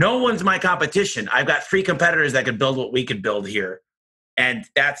no one's my competition. I've got 3 competitors that could build what we could build here. And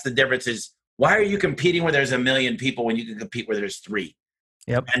that's the difference is, why are you competing where there's 1 million people when you can compete where there's 3?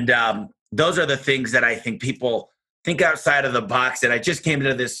 Yep. And those are the things that I think people think outside of the box. And I just came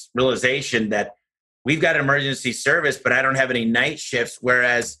to this realization that we've got emergency service, but I don't have any night shifts.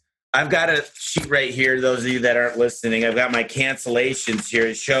 Whereas I've got a sheet right here. Those of you that aren't listening, I've got my cancellations here.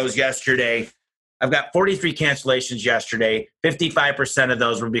 It shows yesterday. I've got 43 cancellations yesterday. 55% of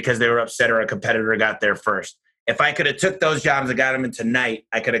those were because they were upset or a competitor got there first. If I could have took those jobs and got them into night,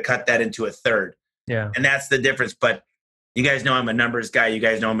 I could have cut that into a third. Yeah. And that's the difference. But you guys know I'm a numbers guy. You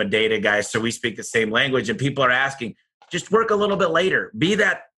guys know I'm a data guy. So we speak the same language. And people are asking, just work a little bit later. Be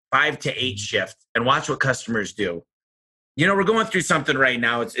that 5 to 8 shift and watch what customers do. You know, we're going through something right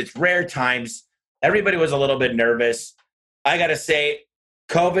now. It's rare times. Everybody was a little bit nervous. I got to say,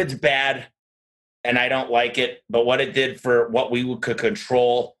 COVID's bad. and I don't like it. But what it did for what we could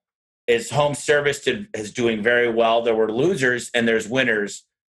control is home service is doing very well. There were losers and there's winners.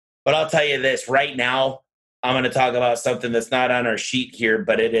 But I'll tell you this right now, I'm going to talk about something that's not on our sheet here,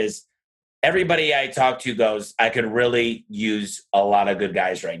 but it is. Everybody I talk to goes, I could really use a lot of good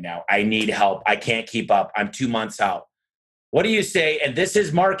guys right now. I need help. I can't keep up. I'm 2 months out. What do you say? And this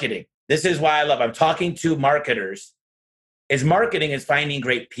is marketing. This is why I'm talking to marketers. Marketing is finding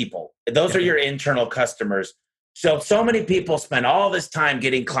great people. Those are your internal customers. So many people spend all this time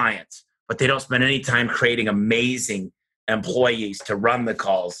getting clients, but they don't spend any time creating amazing employees to run the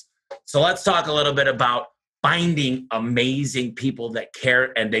calls. So let's talk a little bit about finding amazing people that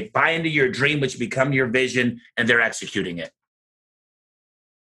care and they buy into your dream, which become your vision, and they're executing it.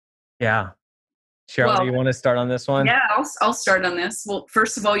 Yeah. Cheryl, do you want to start on this one? Yeah, I'll start on this. Well,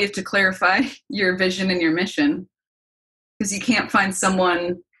 first of all, you have to clarify your vision and your mission, because you can't find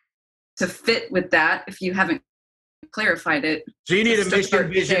someone to fit with that if you haven't clarified it. So you need a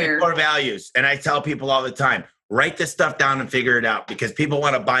mission, vision, and core values. And I tell people all the time, write this stuff down and figure it out, because people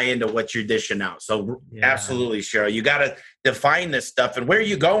want to buy into what you're dishing out. So absolutely, Cheryl, you got to define this stuff. And where are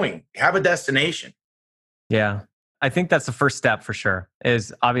you going? Have a destination. Yeah. I think that's the first step for sure,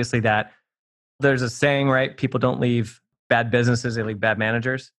 is obviously that there's a saying, right? People don't leave bad businesses, they leave bad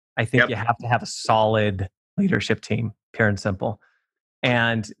managers. I think you have to have a solid leadership team, pure and simple.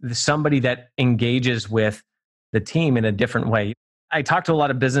 And somebody that engages with the team in a different way. I talk to a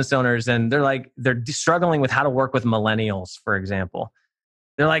lot of business owners and they're struggling with how to work with millennials, for example.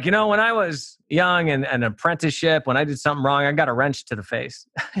 They're like, when I was young and an apprenticeship, when I did something wrong, I got a wrench to the face.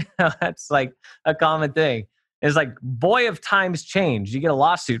 That's like a common thing. It's like, boy, if times change, you get a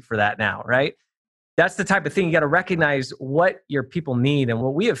lawsuit for that now, right? That's the type of thing. You got to recognize what your people need. And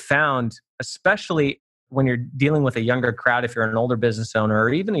what we have found, especially when you're dealing with a younger crowd, if you're an older business owner or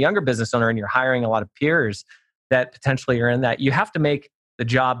even a younger business owner and you're hiring a lot of peers that potentially are in that, you have to make the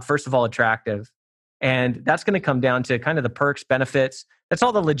job, first of all, attractive. And that's going to come down to kind of the perks, benefits. That's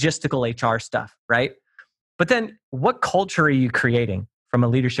all the logistical HR stuff, right? But then what culture are you creating from a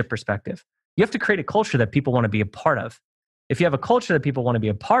leadership perspective? You have to create a culture that people want to be a part of. If you have a culture that people want to be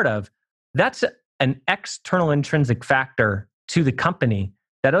a part of, that's an external intrinsic factor to the company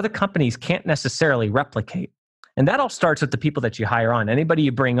that other companies can't necessarily replicate. And that all starts with the people that you hire on. Anybody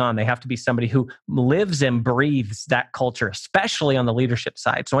you bring on, they have to be somebody who lives and breathes that culture, especially on the leadership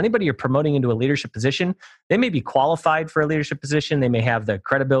side. So anybody you're promoting into a leadership position, they may be qualified for a leadership position. They may have the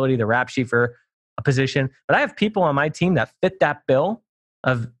credibility, the rap sheet for a position. But I have people on my team that fit that bill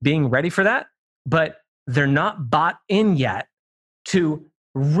of being ready for that, but they're not bought in yet to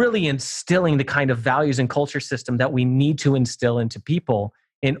really instilling the kind of values and culture system that we need to instill into people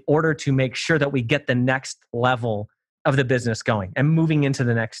in order to make sure that we get the next level of the business going and moving into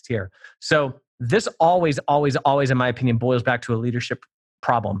the next tier. So this always, in my opinion, boils back to a leadership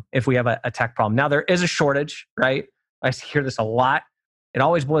problem if we have a tech problem. Now, there is a shortage, right? I hear this a lot. It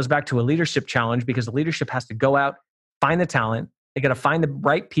always boils back to a leadership challenge, because the leadership has to go out, find the talent. They got to find the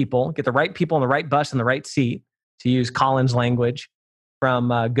right people, get the right people on the right bus in the right seat, to use Colin's language from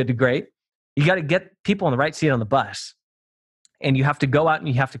Good to Great. You got to get people on the right seat on the bus. And you have to go out and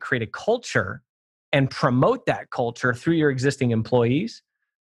you have to create a culture and promote that culture through your existing employees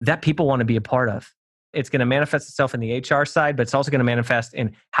that people want to be a part of. It's going to manifest itself in the HR side, but it's also going to manifest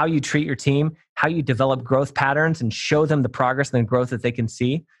in how you treat your team, how you develop growth patterns and show them the progress and the growth that they can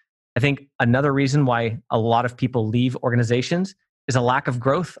see. I think another reason why a lot of people leave organizations is a lack of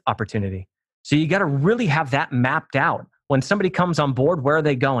growth opportunity. So you got to really have that mapped out. When somebody comes on board, where are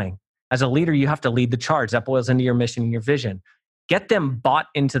they going? As a leader, you have to lead the charge. That boils into your mission and your vision. Get them bought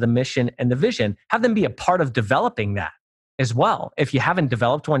into the mission and the vision. Have them be a part of developing that as well. If you haven't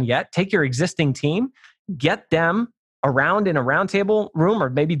developed one yet, take your existing team, get them around in a roundtable room, or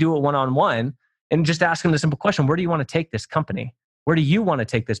maybe do it one-on-one, and just ask them the simple question: where do you want to take this company? Where do you want to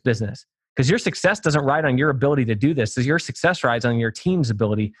take this business? Because your success doesn't ride on your ability to do this. Your success rides on your team's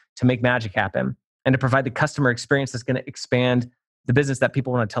ability to make magic happen and to provide the customer experience that's going to expand the business that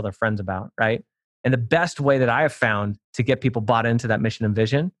people want to tell their friends about, right? And the best way that I have found to get people bought into that mission and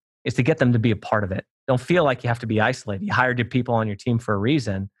vision is to get them to be a part of it. Don't feel like you have to be isolated. You hired your people on your team for a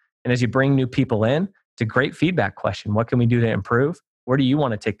reason. And as you bring new people in, it's a great feedback question. What can we do to improve? Where do you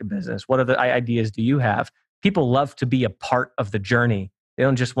want to take the business? What other ideas do you have? People love to be a part of the journey. They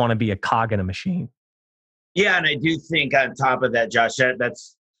don't just want to be a cog in a machine. Yeah, and I do think on top of that, Josh, I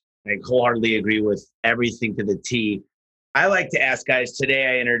wholeheartedly agree with everything to the T. I like to ask guys, today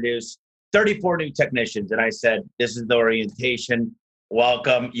I introduced 34 new technicians. And I said, this is the orientation.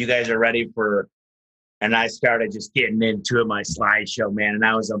 Welcome. You guys are ready for And I started just getting into it, my slideshow, man. And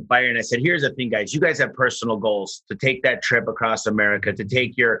I was on fire. And I said, here's the thing, guys. You guys have personal goals to take that trip across America, to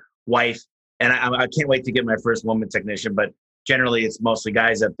take your wife. And I can't wait to get my first woman technician, but generally it's mostly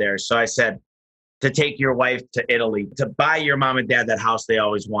guys up there. So I said, to take your wife to Italy, to buy your mom and dad that house they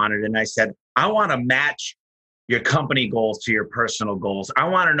always wanted. And I said, I want to match your company goals to your personal goals. I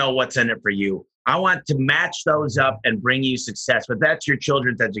want to know what's in it for you. I want to match those up and bring you success. But that's your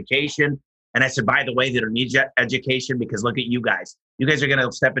children's education. And I said, by the way, they don't need education because look at you guys. You guys are going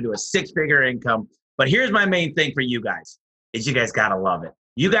to step into a 6-figure income. But here's my main thing for you guys is you guys got to love it.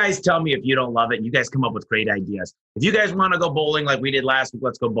 You guys tell me if you don't love it. You guys come up with great ideas. If you guys want to go bowling like we did last week,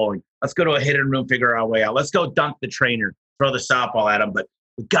 let's go bowling. Let's go to a hidden room, figure our way out. Let's go dunk the trainer, throw the softball at them. But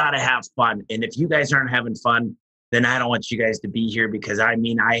we got to have fun. And if you guys aren't having fun, then I don't want you guys to be here because I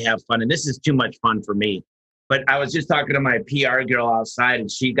have fun. And this is too much fun for me. But I was just talking to my PR girl outside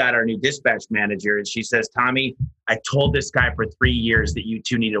and she got our new dispatch manager. And she says, Tommy, I told this guy for 3 years that you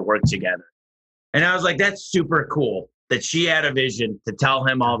two need to work together. And I was like, that's super cool that she had a vision to tell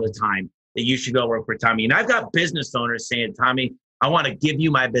him all the time that you should go work for Tommy. And I've got business owners saying, Tommy, I want to give you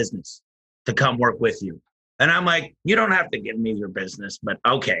my business to come work with you. And I'm like, you don't have to give me your business, but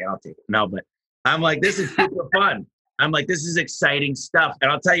okay, I'll take it. No, but I'm like, this is super fun. I'm like, this is exciting stuff. And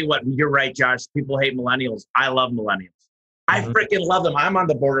I'll tell you what, you're right, Josh. People hate millennials. I love millennials. I freaking love them. I'm on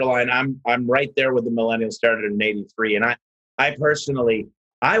the borderline. I'm right there with the millennials started in 83. And I personally,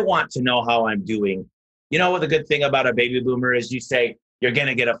 I want to know how I'm doing. You know what the good thing about a baby boomer is? You say, you're going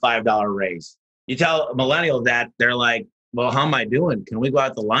to get a $5 raise. You tell a millennial that, they're like, well, how am I doing? Can we go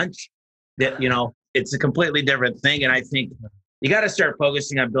out to lunch? That, it's a completely different thing. And I think you got to start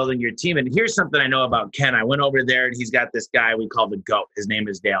focusing on building your team. And here's something I know about Ken. I went over there and he's got this guy we call the GOAT. His name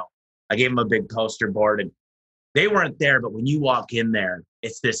is Dale. I gave him a big poster board and they weren't there. But when you walk in there,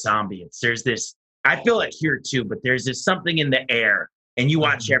 it's this ambience. There's this, I feel it here too, but there's this something in the air. And you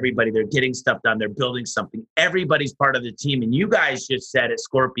watch everybody, they're getting stuff done. They're building something. Everybody's part of the team. And you guys just said at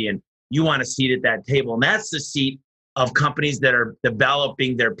Scorpion, you want a seat at that table. And that's the seat of companies that are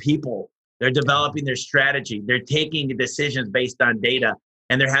developing their people. They're developing their strategy. They're taking decisions based on data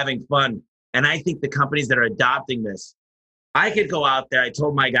and they're having fun. And I think the companies that are adopting this, I could go out there. I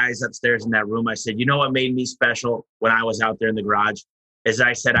told my guys upstairs in that room, I said, you know what made me special when I was out there in the garage is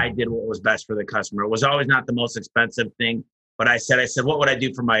I said, I did what was best for the customer. It was always not the most expensive thing. But I said, what would I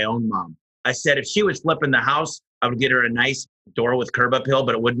do for my own mom? I said, if she was flipping the house, I would get her a nice door with curb appeal,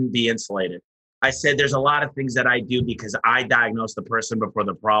 but it wouldn't be insulated. I said, there's a lot of things that I do because I diagnose the person before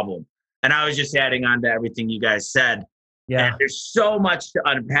the problem. And I was just adding on to everything you guys said. Yeah. And there's so much to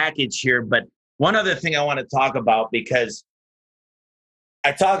unpackage here. But one other thing I want to talk about, because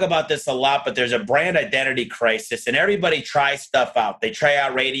I talk about this a lot, but there's a brand identity crisis and everybody tries stuff out. They try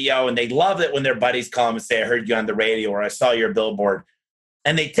out radio and they love it when their buddies call them and say, I heard you on the radio or I saw your billboard.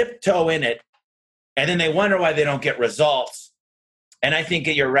 And they tiptoe in it and then they wonder why they don't get results. And I think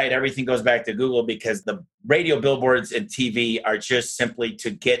that you're right. Everything goes back to Google because the radio, billboards, and TV are just simply to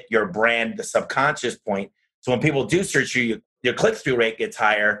get your brand, the subconscious point. So when people do search you, your click-through rate gets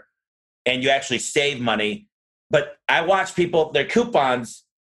higher and you actually save money. But I watch people, their coupons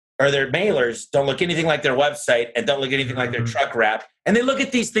or their mailers don't look anything like their website and don't look anything like their truck wrap. And they look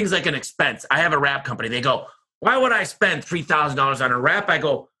at these things like an expense. I have a wrap company. They go, why would I spend $3,000 on a wrap? I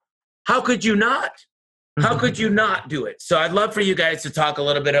go, how could you not? How could you not do it? So I'd love for you guys to talk a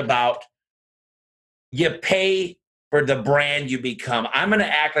little bit about you pay for the brand you become. I'm going to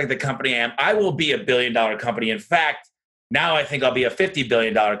act like the company I am. I will be $1 billion company. In fact, now I think I'll be a $50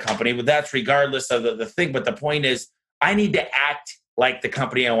 billion company, but that's regardless of the thing. But the point is, I need to act like the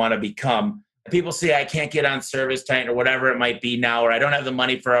company I want to become. People say I can't get on ServiceTitan or whatever it might be now, or I don't have the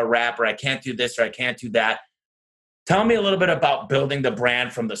money for a wrap, or I can't do this, or I can't do that. Tell me a little bit about building the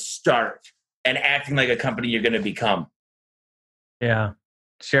brand from the start and acting like a company you're going to become. Yeah.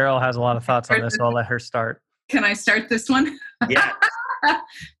 Cheryl has a lot of thoughts on this, so I'll let her start. Can I start this one? Yeah.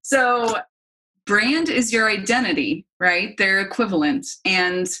 So brand is your identity, right? They're equivalent.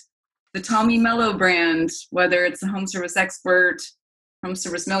 And the Tommy Mello brand, whether it's the Home Service Expert, Home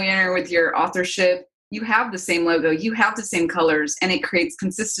Service Millionaire with your authorship, you have the same logo, you have the same colors, and it creates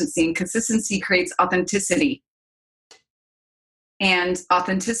consistency. And consistency creates authenticity. And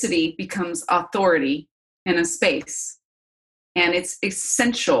authenticity becomes authority in a space. And it's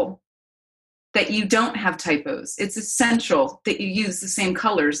essential that you don't have typos. It's essential that you use the same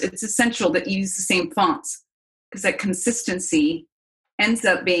colors. It's essential that you use the same fonts, because that consistency ends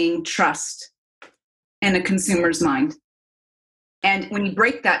up being trust in a consumer's mind. And when you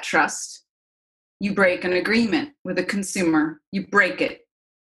break that trust, you break an agreement with a consumer. You break it.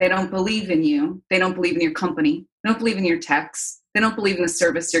 They don't believe in you. They don't believe in your company. They don't believe in your techs. They don't believe in the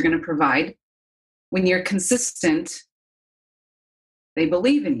service you're going to provide. When you're consistent, they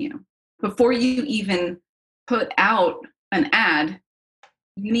believe in you. Before you even put out an ad,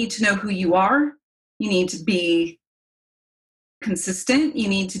 you need to know who you are. You need to be consistent. You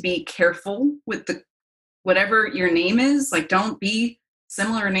need to be careful with whatever your name is. Like, don't be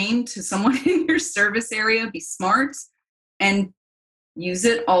similar name to someone in your service area. Be smart and use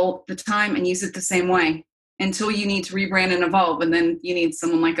it all the time and use it the same way until you need to rebrand and evolve. And then you need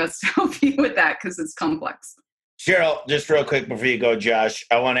someone like us to help you with that because it's complex. Cheryl, just real quick before you go, Josh,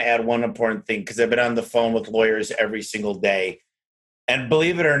 I want to add one important thing because I've been on the phone with lawyers every single day. And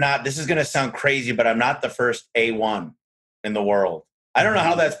believe it or not, this is going to sound crazy, but I'm not the first A1 in the world. I don't know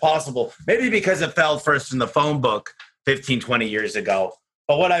how that's possible. Maybe because it fell first in the phone book 15, 20 years ago.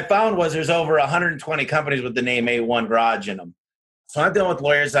 But what I found was there's over 120 companies with the name A1 Garage in them. So I'm dealing with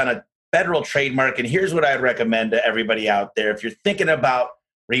lawyers on a federal trademark. And here's what I'd recommend to everybody out there. If you're thinking about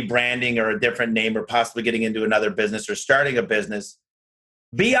rebranding or a different name or possibly getting into another business or starting a business,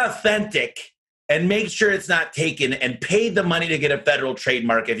 be authentic and make sure it's not taken and pay the money to get a federal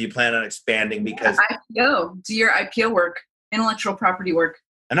trademark if you plan on expanding because IPO, do your IPO work, intellectual property work.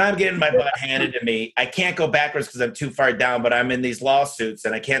 And I'm getting my butt handed to me. I can't go backwards because I'm too far down, but I'm in these lawsuits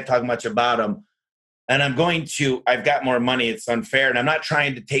and I can't talk much about them. And I've got more money. It's unfair. And I'm not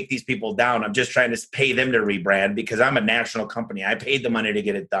trying to take these people down. I'm just trying to pay them to rebrand because I'm a national company. I paid the money to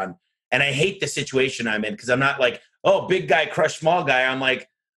get it done. And I hate the situation I'm in because I'm not like, oh, big guy crush small guy. I'm like,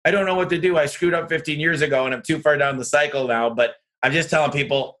 I don't know what to do. I screwed up 15 years ago and I'm too far down the cycle now. But I'm just telling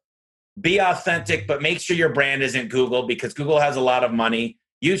people, be authentic, but make sure your brand isn't Google because Google has a lot of money.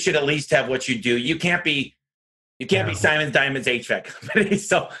 You should at least have what you do. You can't be Simon Diamond's HVAC company.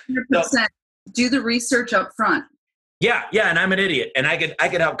 So 100%. Do the research up front. Yeah, and I'm an idiot. And I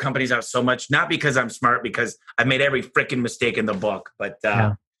could help companies out so much, not because I'm smart, because I've made every freaking mistake in the book. But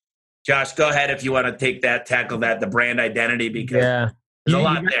Josh, go ahead if you want to tackle that, the brand identity, because there's a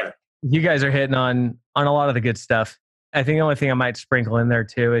lot there. You guys are hitting on a lot of the good stuff. I think the only thing I might sprinkle in there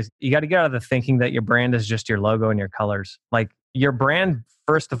too is you got to get out of the thinking that your brand is just your logo and your colors. Like your brand,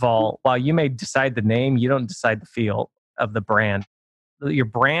 first of all, while you may decide the name, you don't decide the feel of the brand. Your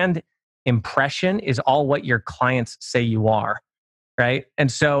brand impression is all what your clients say you are, right?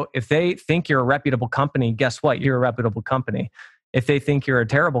 And so if they think you're a reputable company, guess what? You're a reputable company. If they think you're a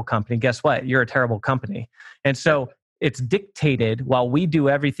terrible company, guess what? You're a terrible company. And so it's dictated while we do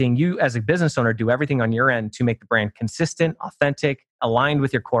everything, you as a business owner do everything on your end to make the brand consistent, authentic, aligned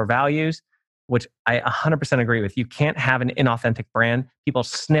with your core values, which I 100% agree with. You can't have an inauthentic brand. People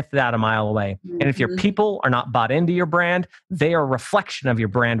sniff that a mile away. And if your people are not bought into your brand, they are a reflection of your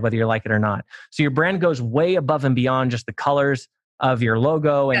brand, whether you like it or not. So your brand goes way above and beyond just the colors of your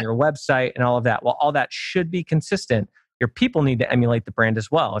logo and your website and all of that. Well, all that should be consistent. Your people need to emulate the brand as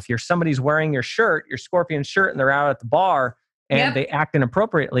well. If somebody's wearing your shirt, your Scorpion shirt, and they're out at the bar and they act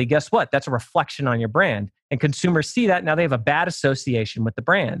inappropriately, guess what? That's a reflection on your brand. And consumers see that. Now they have a bad association with the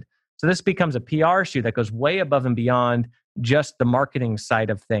brand. So this becomes a PR issue that goes way above and beyond just the marketing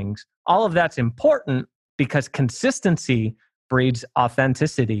side of things. All of that's important because consistency breeds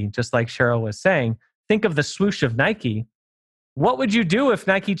authenticity, just like Cheryl was saying. Think of the swoosh of Nike. What would you do if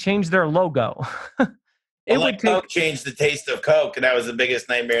Nike changed their logo? Coke changed the taste of Coke, and that was the biggest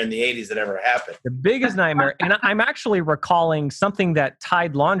nightmare in the 80s that ever happened. The biggest nightmare. And I'm actually recalling something that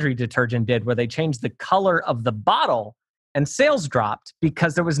Tide laundry detergent did where they changed the color of the bottle and sales dropped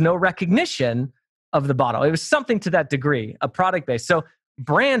because there was no recognition of the bottle. It was something to that degree, a product base. So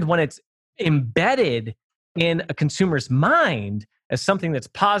brand, when it's embedded in a consumer's mind as something that's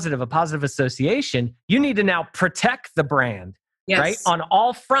positive, a positive association, you need to now protect the brand, right? On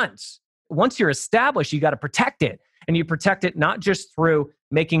all fronts. Once you're established, you got to protect it. And you protect it not just through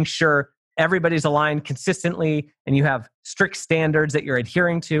making sure everybody's aligned consistently and you have strict standards that you're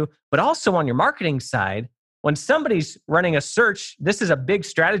adhering to, but also on your marketing side. When somebody's running a search, this is a big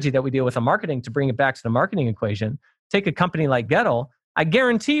strategy that we deal with in marketing to bring it back to the marketing equation. Take a company like Gettle. I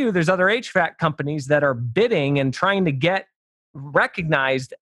guarantee you there's other HVAC companies that are bidding and trying to get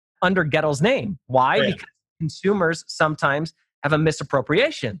recognized under Gettle's name. Why? Yeah. Because consumers sometimes have a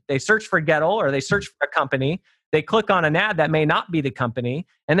misappropriation. They search for Gettle or they search for a company. They click on an ad that may not be the company,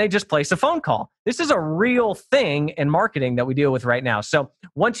 and they just place a phone call. This is a real thing in marketing that we deal with right now. So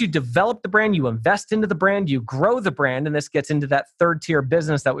once you develop the brand, you invest into the brand, you grow the brand, and this gets into that third tier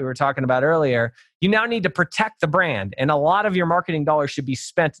business that we were talking about earlier. You now need to protect the brand, and a lot of your marketing dollars should be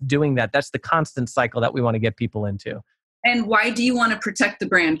spent doing that. That's the constant cycle that we want to get people into. And why do you want to protect the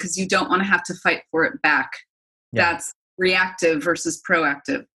brand? Because you don't want to have to fight for it back. Yeah. That's reactive versus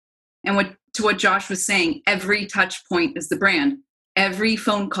proactive. And what Josh was saying, every touch point is the brand. Every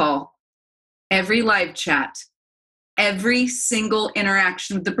phone call, every live chat, every single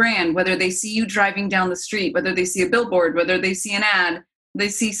interaction with the brand, whether they see you driving down the street, whether they see a billboard, whether they see an ad, they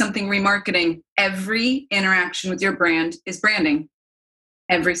see something remarketing, every interaction with your brand is branding.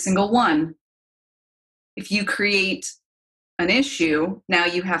 Every single one. If you create an issue, now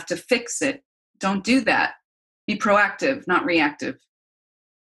you have to fix it. Don't do that. Be proactive, not reactive.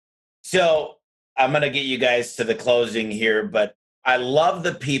 So I'm going to get you guys to the closing here, but I love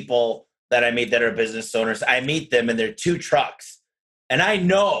the people that I meet that are business owners. I meet them in their two trucks. And I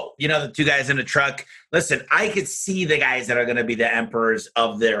know, the two guys in the truck, listen, I could see the guys that are going to be the emperors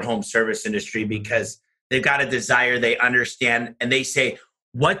of their home service industry because they've got a desire, they understand, and they say,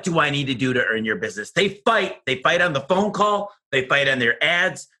 what do I need to do to earn your business? They fight. They fight on the phone call. They fight on their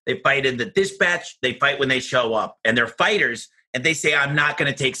ads. They fight in the dispatch. They fight when they show up. And they're fighters. And they say, I'm not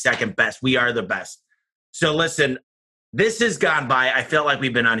going to take second best. We are the best. So listen, this has gone by. I feel like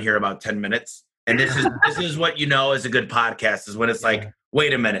we've been on here about 10 minutes. And this is what you know is a good podcast, is when it's like,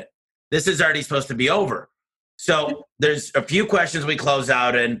 wait a minute, this is already supposed to be over. So there's a few questions we close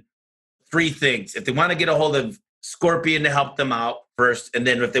out in. 3 things. If they want to get a hold of Scorpion to help them out first, and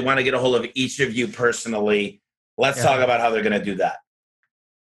then if they want to get a hold of each of you personally, let's talk about how they're going to do that.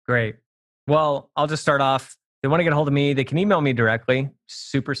 Great. Well, I'll just start off. If they want to get a hold of me, they can email me directly.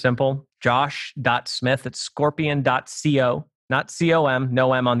 Super simple. Josh.Smith at scorpion.co. Not C-O-M,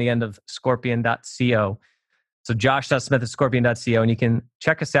 no M on the end of scorpion.co. So josh.smith at scorpion.co. And you can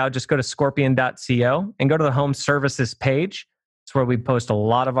check us out. Just go to scorpion.co and go to the home services page. It's where we post a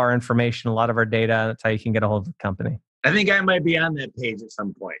lot of our information, a lot of our data. That's how you can get a hold of the company. I think I might be on that page at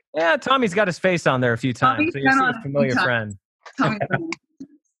some point. Yeah, Tommy's got his face on there a few times. So you're a familiar friend.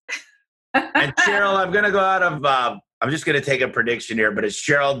 And Cheryl, I'm going to go out of, I'm just going to take a prediction here, but it's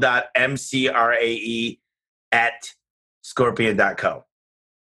Cheryl.McRae at scorpion.co.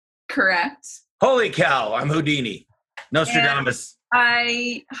 Correct. Holy cow, I'm Houdini. Nostradamus.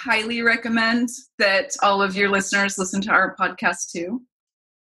 I highly recommend that all of your listeners listen to our podcast too.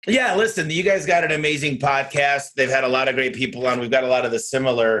 Yeah, listen, you guys got an amazing podcast. They've had a lot of great people on. We've got a lot of the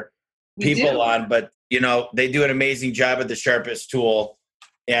similar people on, but they do an amazing job at the Sharpest tool.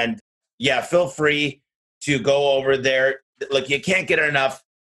 And yeah, feel free to go over there. Look, you can't get enough.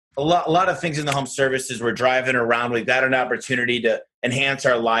 A lot of things in the home services. We're driving around. We've got an opportunity to enhance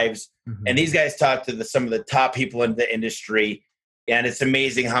our lives. Mm-hmm. And these guys talk to some of the top people in the industry. And it's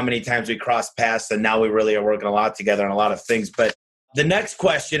amazing how many times we cross paths, and now we really are working a lot together on a lot of things. But the next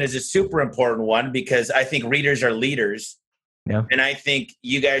question is a super important one, because I think readers are leaders. Yeah. And I think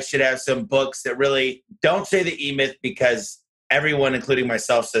you guys should have some books that really don't say the E-myth, because everyone, including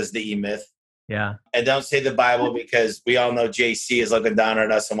myself, says the E-myth. Yeah. And don't say the Bible, because we all know JC is looking down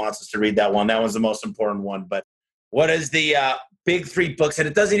at us and wants us to read that one. That one's the most important one. But what is the big 3 books? And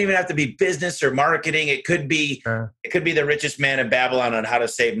it doesn't even have to be business or marketing. It could be It could be The Richest Man in Babylon on how to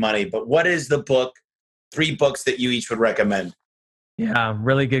save money. But what is the book, 3 books that you each would recommend? Yeah,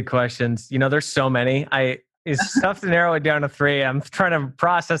 really good questions. There's so many. It's tough to narrow it down to 3. I'm trying to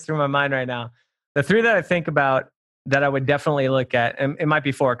process through my mind right now. The 3 that I think about that I would definitely look at, and it might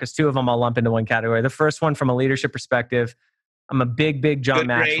be 4 because 2 of them I'll lump into one category. The first one, from a leadership perspective, I'm a big John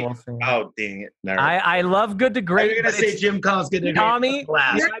Maxwell fan. Oh, dang it. No. I love Good to Great. You're going to say Jim Collins, Good to Great. Tommy,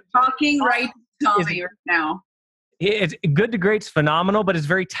 you're talking right to Tommy right now. It's Good to Great's phenomenal, but it's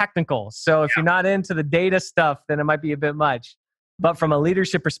very technical. So if you're not into the data stuff, then it might be a bit much. But from a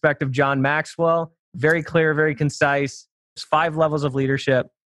leadership perspective, John Maxwell, very clear, very concise. There's 5 levels of leadership.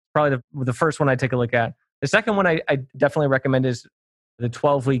 Probably the first one I take a look at. The second one I definitely recommend is the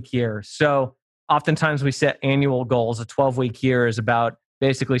 12-week year. So oftentimes we set annual goals. A 12-week year is about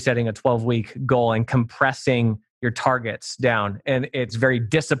basically setting a 12-week goal and compressing your targets down. And it's very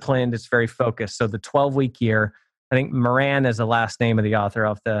disciplined. It's very focused. So the 12-week year, I think Moran is the last name of the author.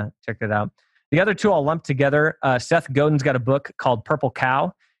 I'll have to check that out. The other 2 I'll lump together. Seth Godin's got a book called Purple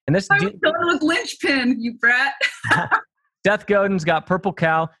Cow. And this I was going with linchpin, you brat. Seth Godin's got Purple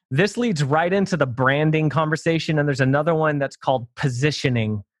Cow. This leads right into the branding conversation. And there's another one that's called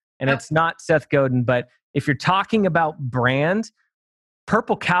Positioning. And it's not Seth Godin, but if you're talking about brand,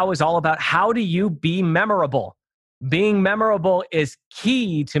 Purple Cow is all about how do you be memorable? Being memorable is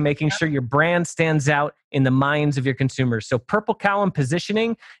key to making sure your brand stands out in the minds of your consumers. So Purple Cow and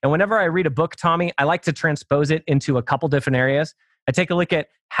Positioning. And whenever I read a book, Tommy, I like to transpose it into a couple different areas. I take a look at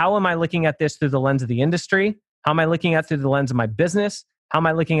how am I looking at this through the lens of the industry? How am I looking at it through the lens of my business? How am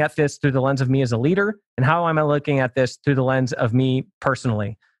I looking at this through the lens of me as a leader? And how am I looking at this through the lens of me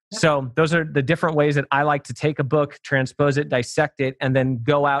personally? So those are the different ways that I like to take a book, transpose it, dissect it, and then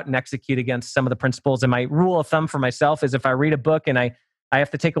go out and execute against some of the principles. And my rule of thumb for myself is if I read a book and I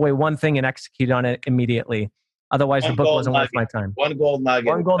have to take away one thing and execute on it immediately. Otherwise, the book wasn't worth my time. One gold nugget.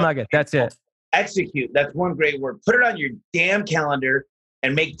 One gold nugget. That's it. Execute. That's one great word. Put it on your damn calendar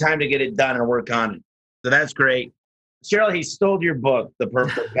and make time to get it done and work on it. So that's great. Cheryl, he stole your book, The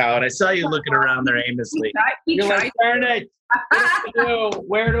Purple Cow, and I saw you looking around there aimlessly. You're like, darn it.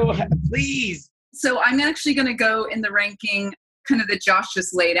 Where do I, please? So I'm actually going to go in the ranking kind of that Josh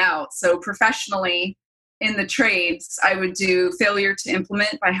just laid out. So professionally in the trades, I would do Failure to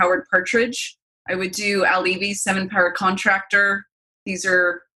Implement by Howard Partridge. I would do Al Levy's 7-Power Contractor. These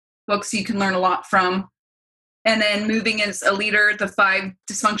are books you can learn a lot from. And then moving as a leader, The 5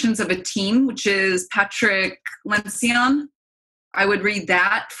 Dysfunctions of a Team, which is Patrick Lencioni. I would read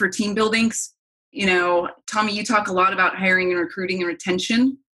that for team buildings. You know, Tommy, you talk a lot about hiring and recruiting and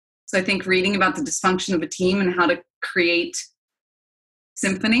retention. So I think reading about the dysfunction of a team and how to create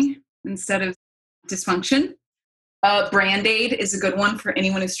symphony instead of dysfunction. Brand Aid is a good one for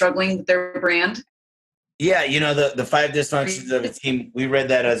anyone who's struggling with their brand. Yeah, you know, the 5 Dysfunctions of a Team, we read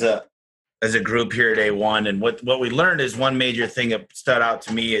that as a group here at A1. And what we learned is one major thing that stood out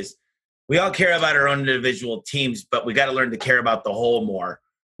to me is we all care about our own individual teams, but we got to learn to care about the whole more.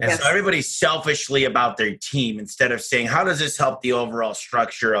 And so everybody's selfishly about their team instead of saying, how does this help the overall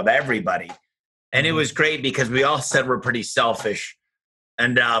structure of everybody? And it was great because we all said we're pretty selfish.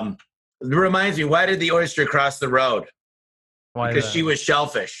 And it reminds me, why did the oyster cross the road? Why because she was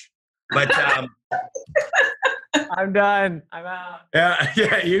shellfish. But I'm done. I'm out.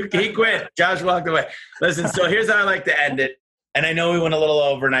 Yeah, he quit. Josh walked away. Listen, so here's how I like to end it. And I know we went a little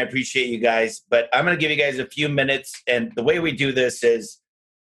over and I appreciate you guys, but I'm going to give you guys a few minutes. And the way we do this is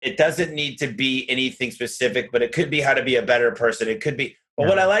it doesn't need to be anything specific, but it could be how to be a better person. It could be, but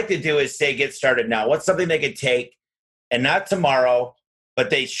what I like to do is say, get started now. What's something they could take and not tomorrow, but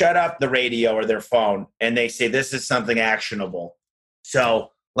they shut up the radio or their phone and they say, this is something actionable.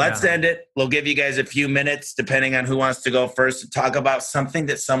 So let's end it. We'll give you guys a few minutes, depending on who wants to go first, to talk about something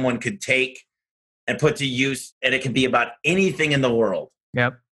that someone could take and put to use. And it can be about anything in the world.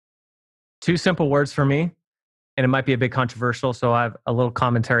 Yep. 2 simple words for me. And it might be a bit controversial, so I have a little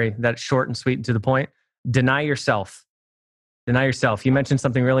commentary that's short and sweet and to the point. Deny yourself. Deny yourself. You mentioned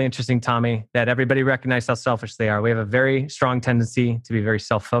something really interesting, Tommy, that everybody recognizes how selfish they are. We have a very strong tendency to be very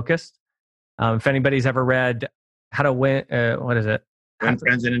self-focused. If anybody's ever read How to Win, what is it? Win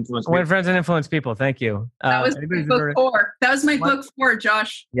Friends and Influence People. Win Friends and Influence People. Thank you. That was my book 4. That was my book 4,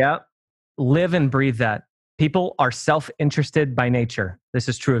 Josh. Yeah. Live and breathe that. People are self-interested by nature. This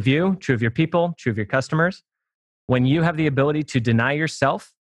is true of you, true of your people, true of your customers. When you have the ability to deny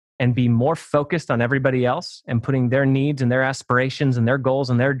yourself and be more focused on everybody else and putting their needs and their aspirations and their goals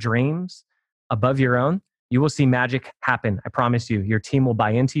and their dreams above your own, you will see magic happen. I promise you. Your team will buy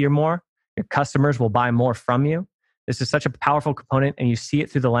into you more. Your customers will buy more from you. This is such a powerful component, and you see it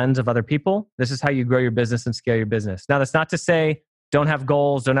through the lens of other people. This is how you grow your business and scale your business. Now, that's not to say don't have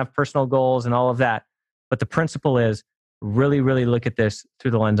goals, don't have personal goals and all of that. But the principle is really, really look at this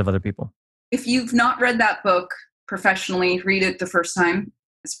through the lens of other people. If you've not read that book professionally, read it the first time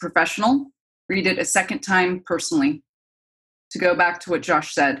as professional, read it a second time personally, to go back to what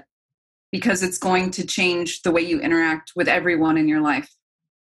Josh said, because it's going to change the way you interact with everyone in your life.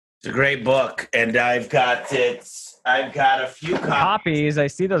 It's a great book, and I've got a few copies. I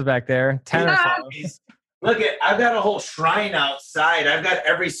see those back there. 10 or so. Look I've got a whole shrine outside. I've got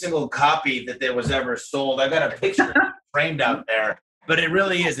every single copy that there was ever sold. I've got a picture framed out there. But it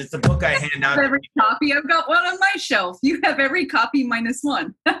really is. It's a book I hand out. Every copy. I've got one on my shelf. You have every copy minus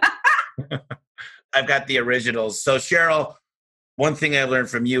one. I've got the originals. So Cheryl, one thing I learned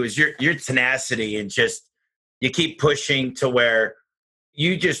from you is your tenacity and just you keep pushing to where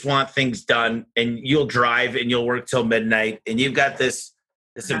you just want things done and you'll drive and you'll work till midnight. And you've got this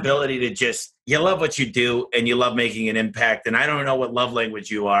ability to just, you love what you do and you love making an impact. And I don't know what love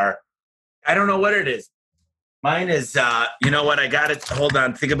language you are. I don't know what it is. Mine is, you know what? I got it. Hold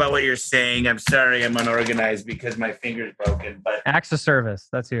on. Think about what you're saying. I'm sorry I'm unorganized because my finger's broken. But acts of service.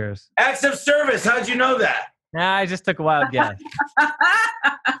 That's yours. Acts of service. How'd you know that? Nah, I just took a wild guess.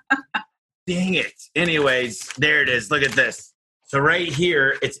 Dang it. Anyways, there it is. Look at this. So right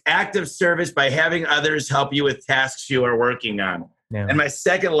here, it's act of service by having others help you with tasks you are working on. Yeah. And my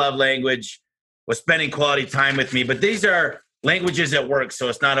second love language was spending quality time with me. But these are languages at work, so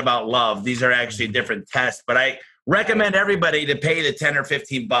it's not about love. These are actually different tests. But I recommend everybody to pay the 10 or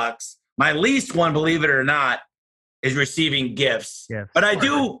 15 bucks. My least one, believe it or not, is receiving gifts. Yeah, but I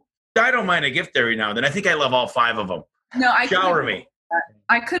don't mind a gift every now and then. I think I love all 5 of them. No, I shower me. that.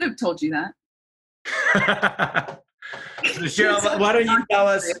 I could have told you that. So Cheryl, why don't you tell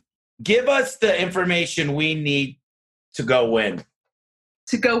us, give us the information we need to go win.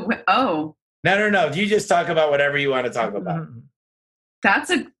 Oh. No. You just talk about whatever you want to talk about. That's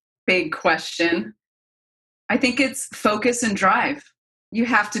a big question. I think it's focus and drive. You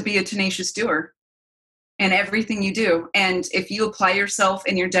have to be a tenacious doer in everything you do. And if you apply yourself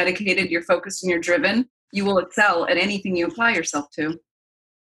and you're dedicated, you're focused and you're driven, you will excel at anything you apply yourself to.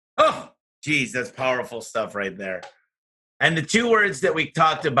 Oh, geez, that's powerful stuff right there. And the two words that we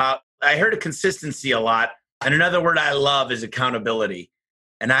talked about, I heard consistency a lot. And another word I love is accountability.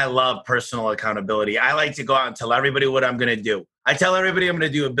 And I love personal accountability. I like to go out and tell everybody what I'm going to do. I tell everybody I'm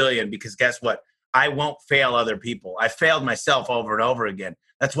going to do 1 billion because guess what? I won't fail other people. I failed myself over and over again.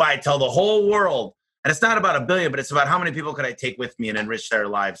 That's why I tell the whole world. And it's not about 1 billion, but it's about how many people could I take with me and enrich their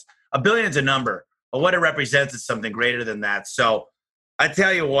lives. 1 billion is a number, but what it represents is something greater than that. So I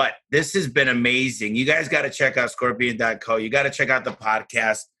tell you what, this has been amazing. You guys got to check out scorpion.co. You got to check out the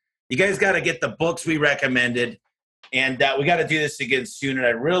podcast. You guys got to get the books we recommended. And we got to do this again soon. And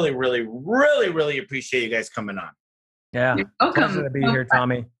I really, really, really, really appreciate you guys coming on. Yeah. You're welcome. Pleasure to be here,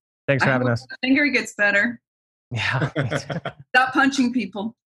 Tommy. Thanks for having us. My finger gets better. Yeah. Stop punching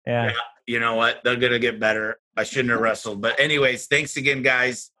people. Yeah. You know what? They're going to get better. I shouldn't have wrestled. But anyways, thanks again,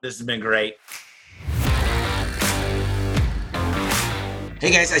 guys. This has been great.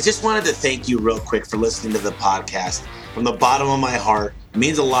 Hey, guys, I just wanted to thank you real quick for listening to the podcast. From the bottom of my heart, it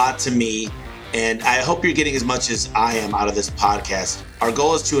means a lot to me. And I hope you're getting as much as I am out of this podcast. Our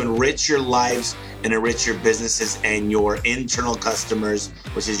goal is to enrich your lives and enrich your businesses and your internal customers,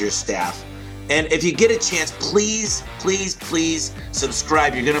 which is your staff. And if you get a chance, please, please, please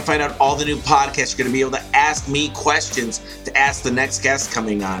subscribe. You're going to find out all the new podcasts. You're going to be able to ask me questions to ask the next guest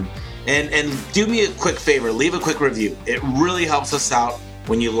coming on. And do me a quick favor, leave a quick review. It really helps us out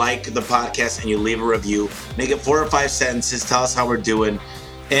when you like the podcast and you leave a review. Make it 4 or 5 sentences. Tell us how we're doing.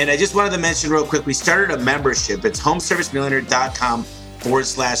 And I just wanted to mention real quick, we started a membership. It's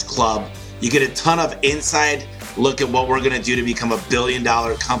homeservicemillionaire.com/club. You get a ton of inside look at what we're going to do to become $1 billion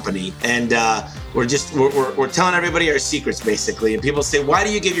company. And we're telling everybody our secrets, basically. And people say, why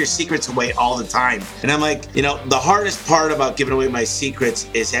do you give your secrets away all the time? And I'm like, the hardest part about giving away my secrets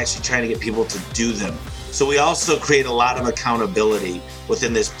is actually trying to get people to do them. So we also create a lot of accountability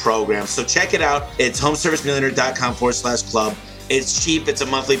within this program. So check it out. It's homeservicemillionaire.com/club. It's cheap. It's a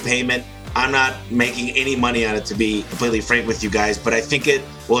monthly payment. I'm not making any money on it, to be completely frank with you guys, but I think it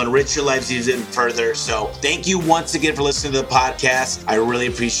will enrich your lives even further. So thank you once again for listening to the podcast. I really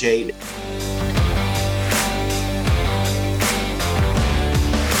appreciate it.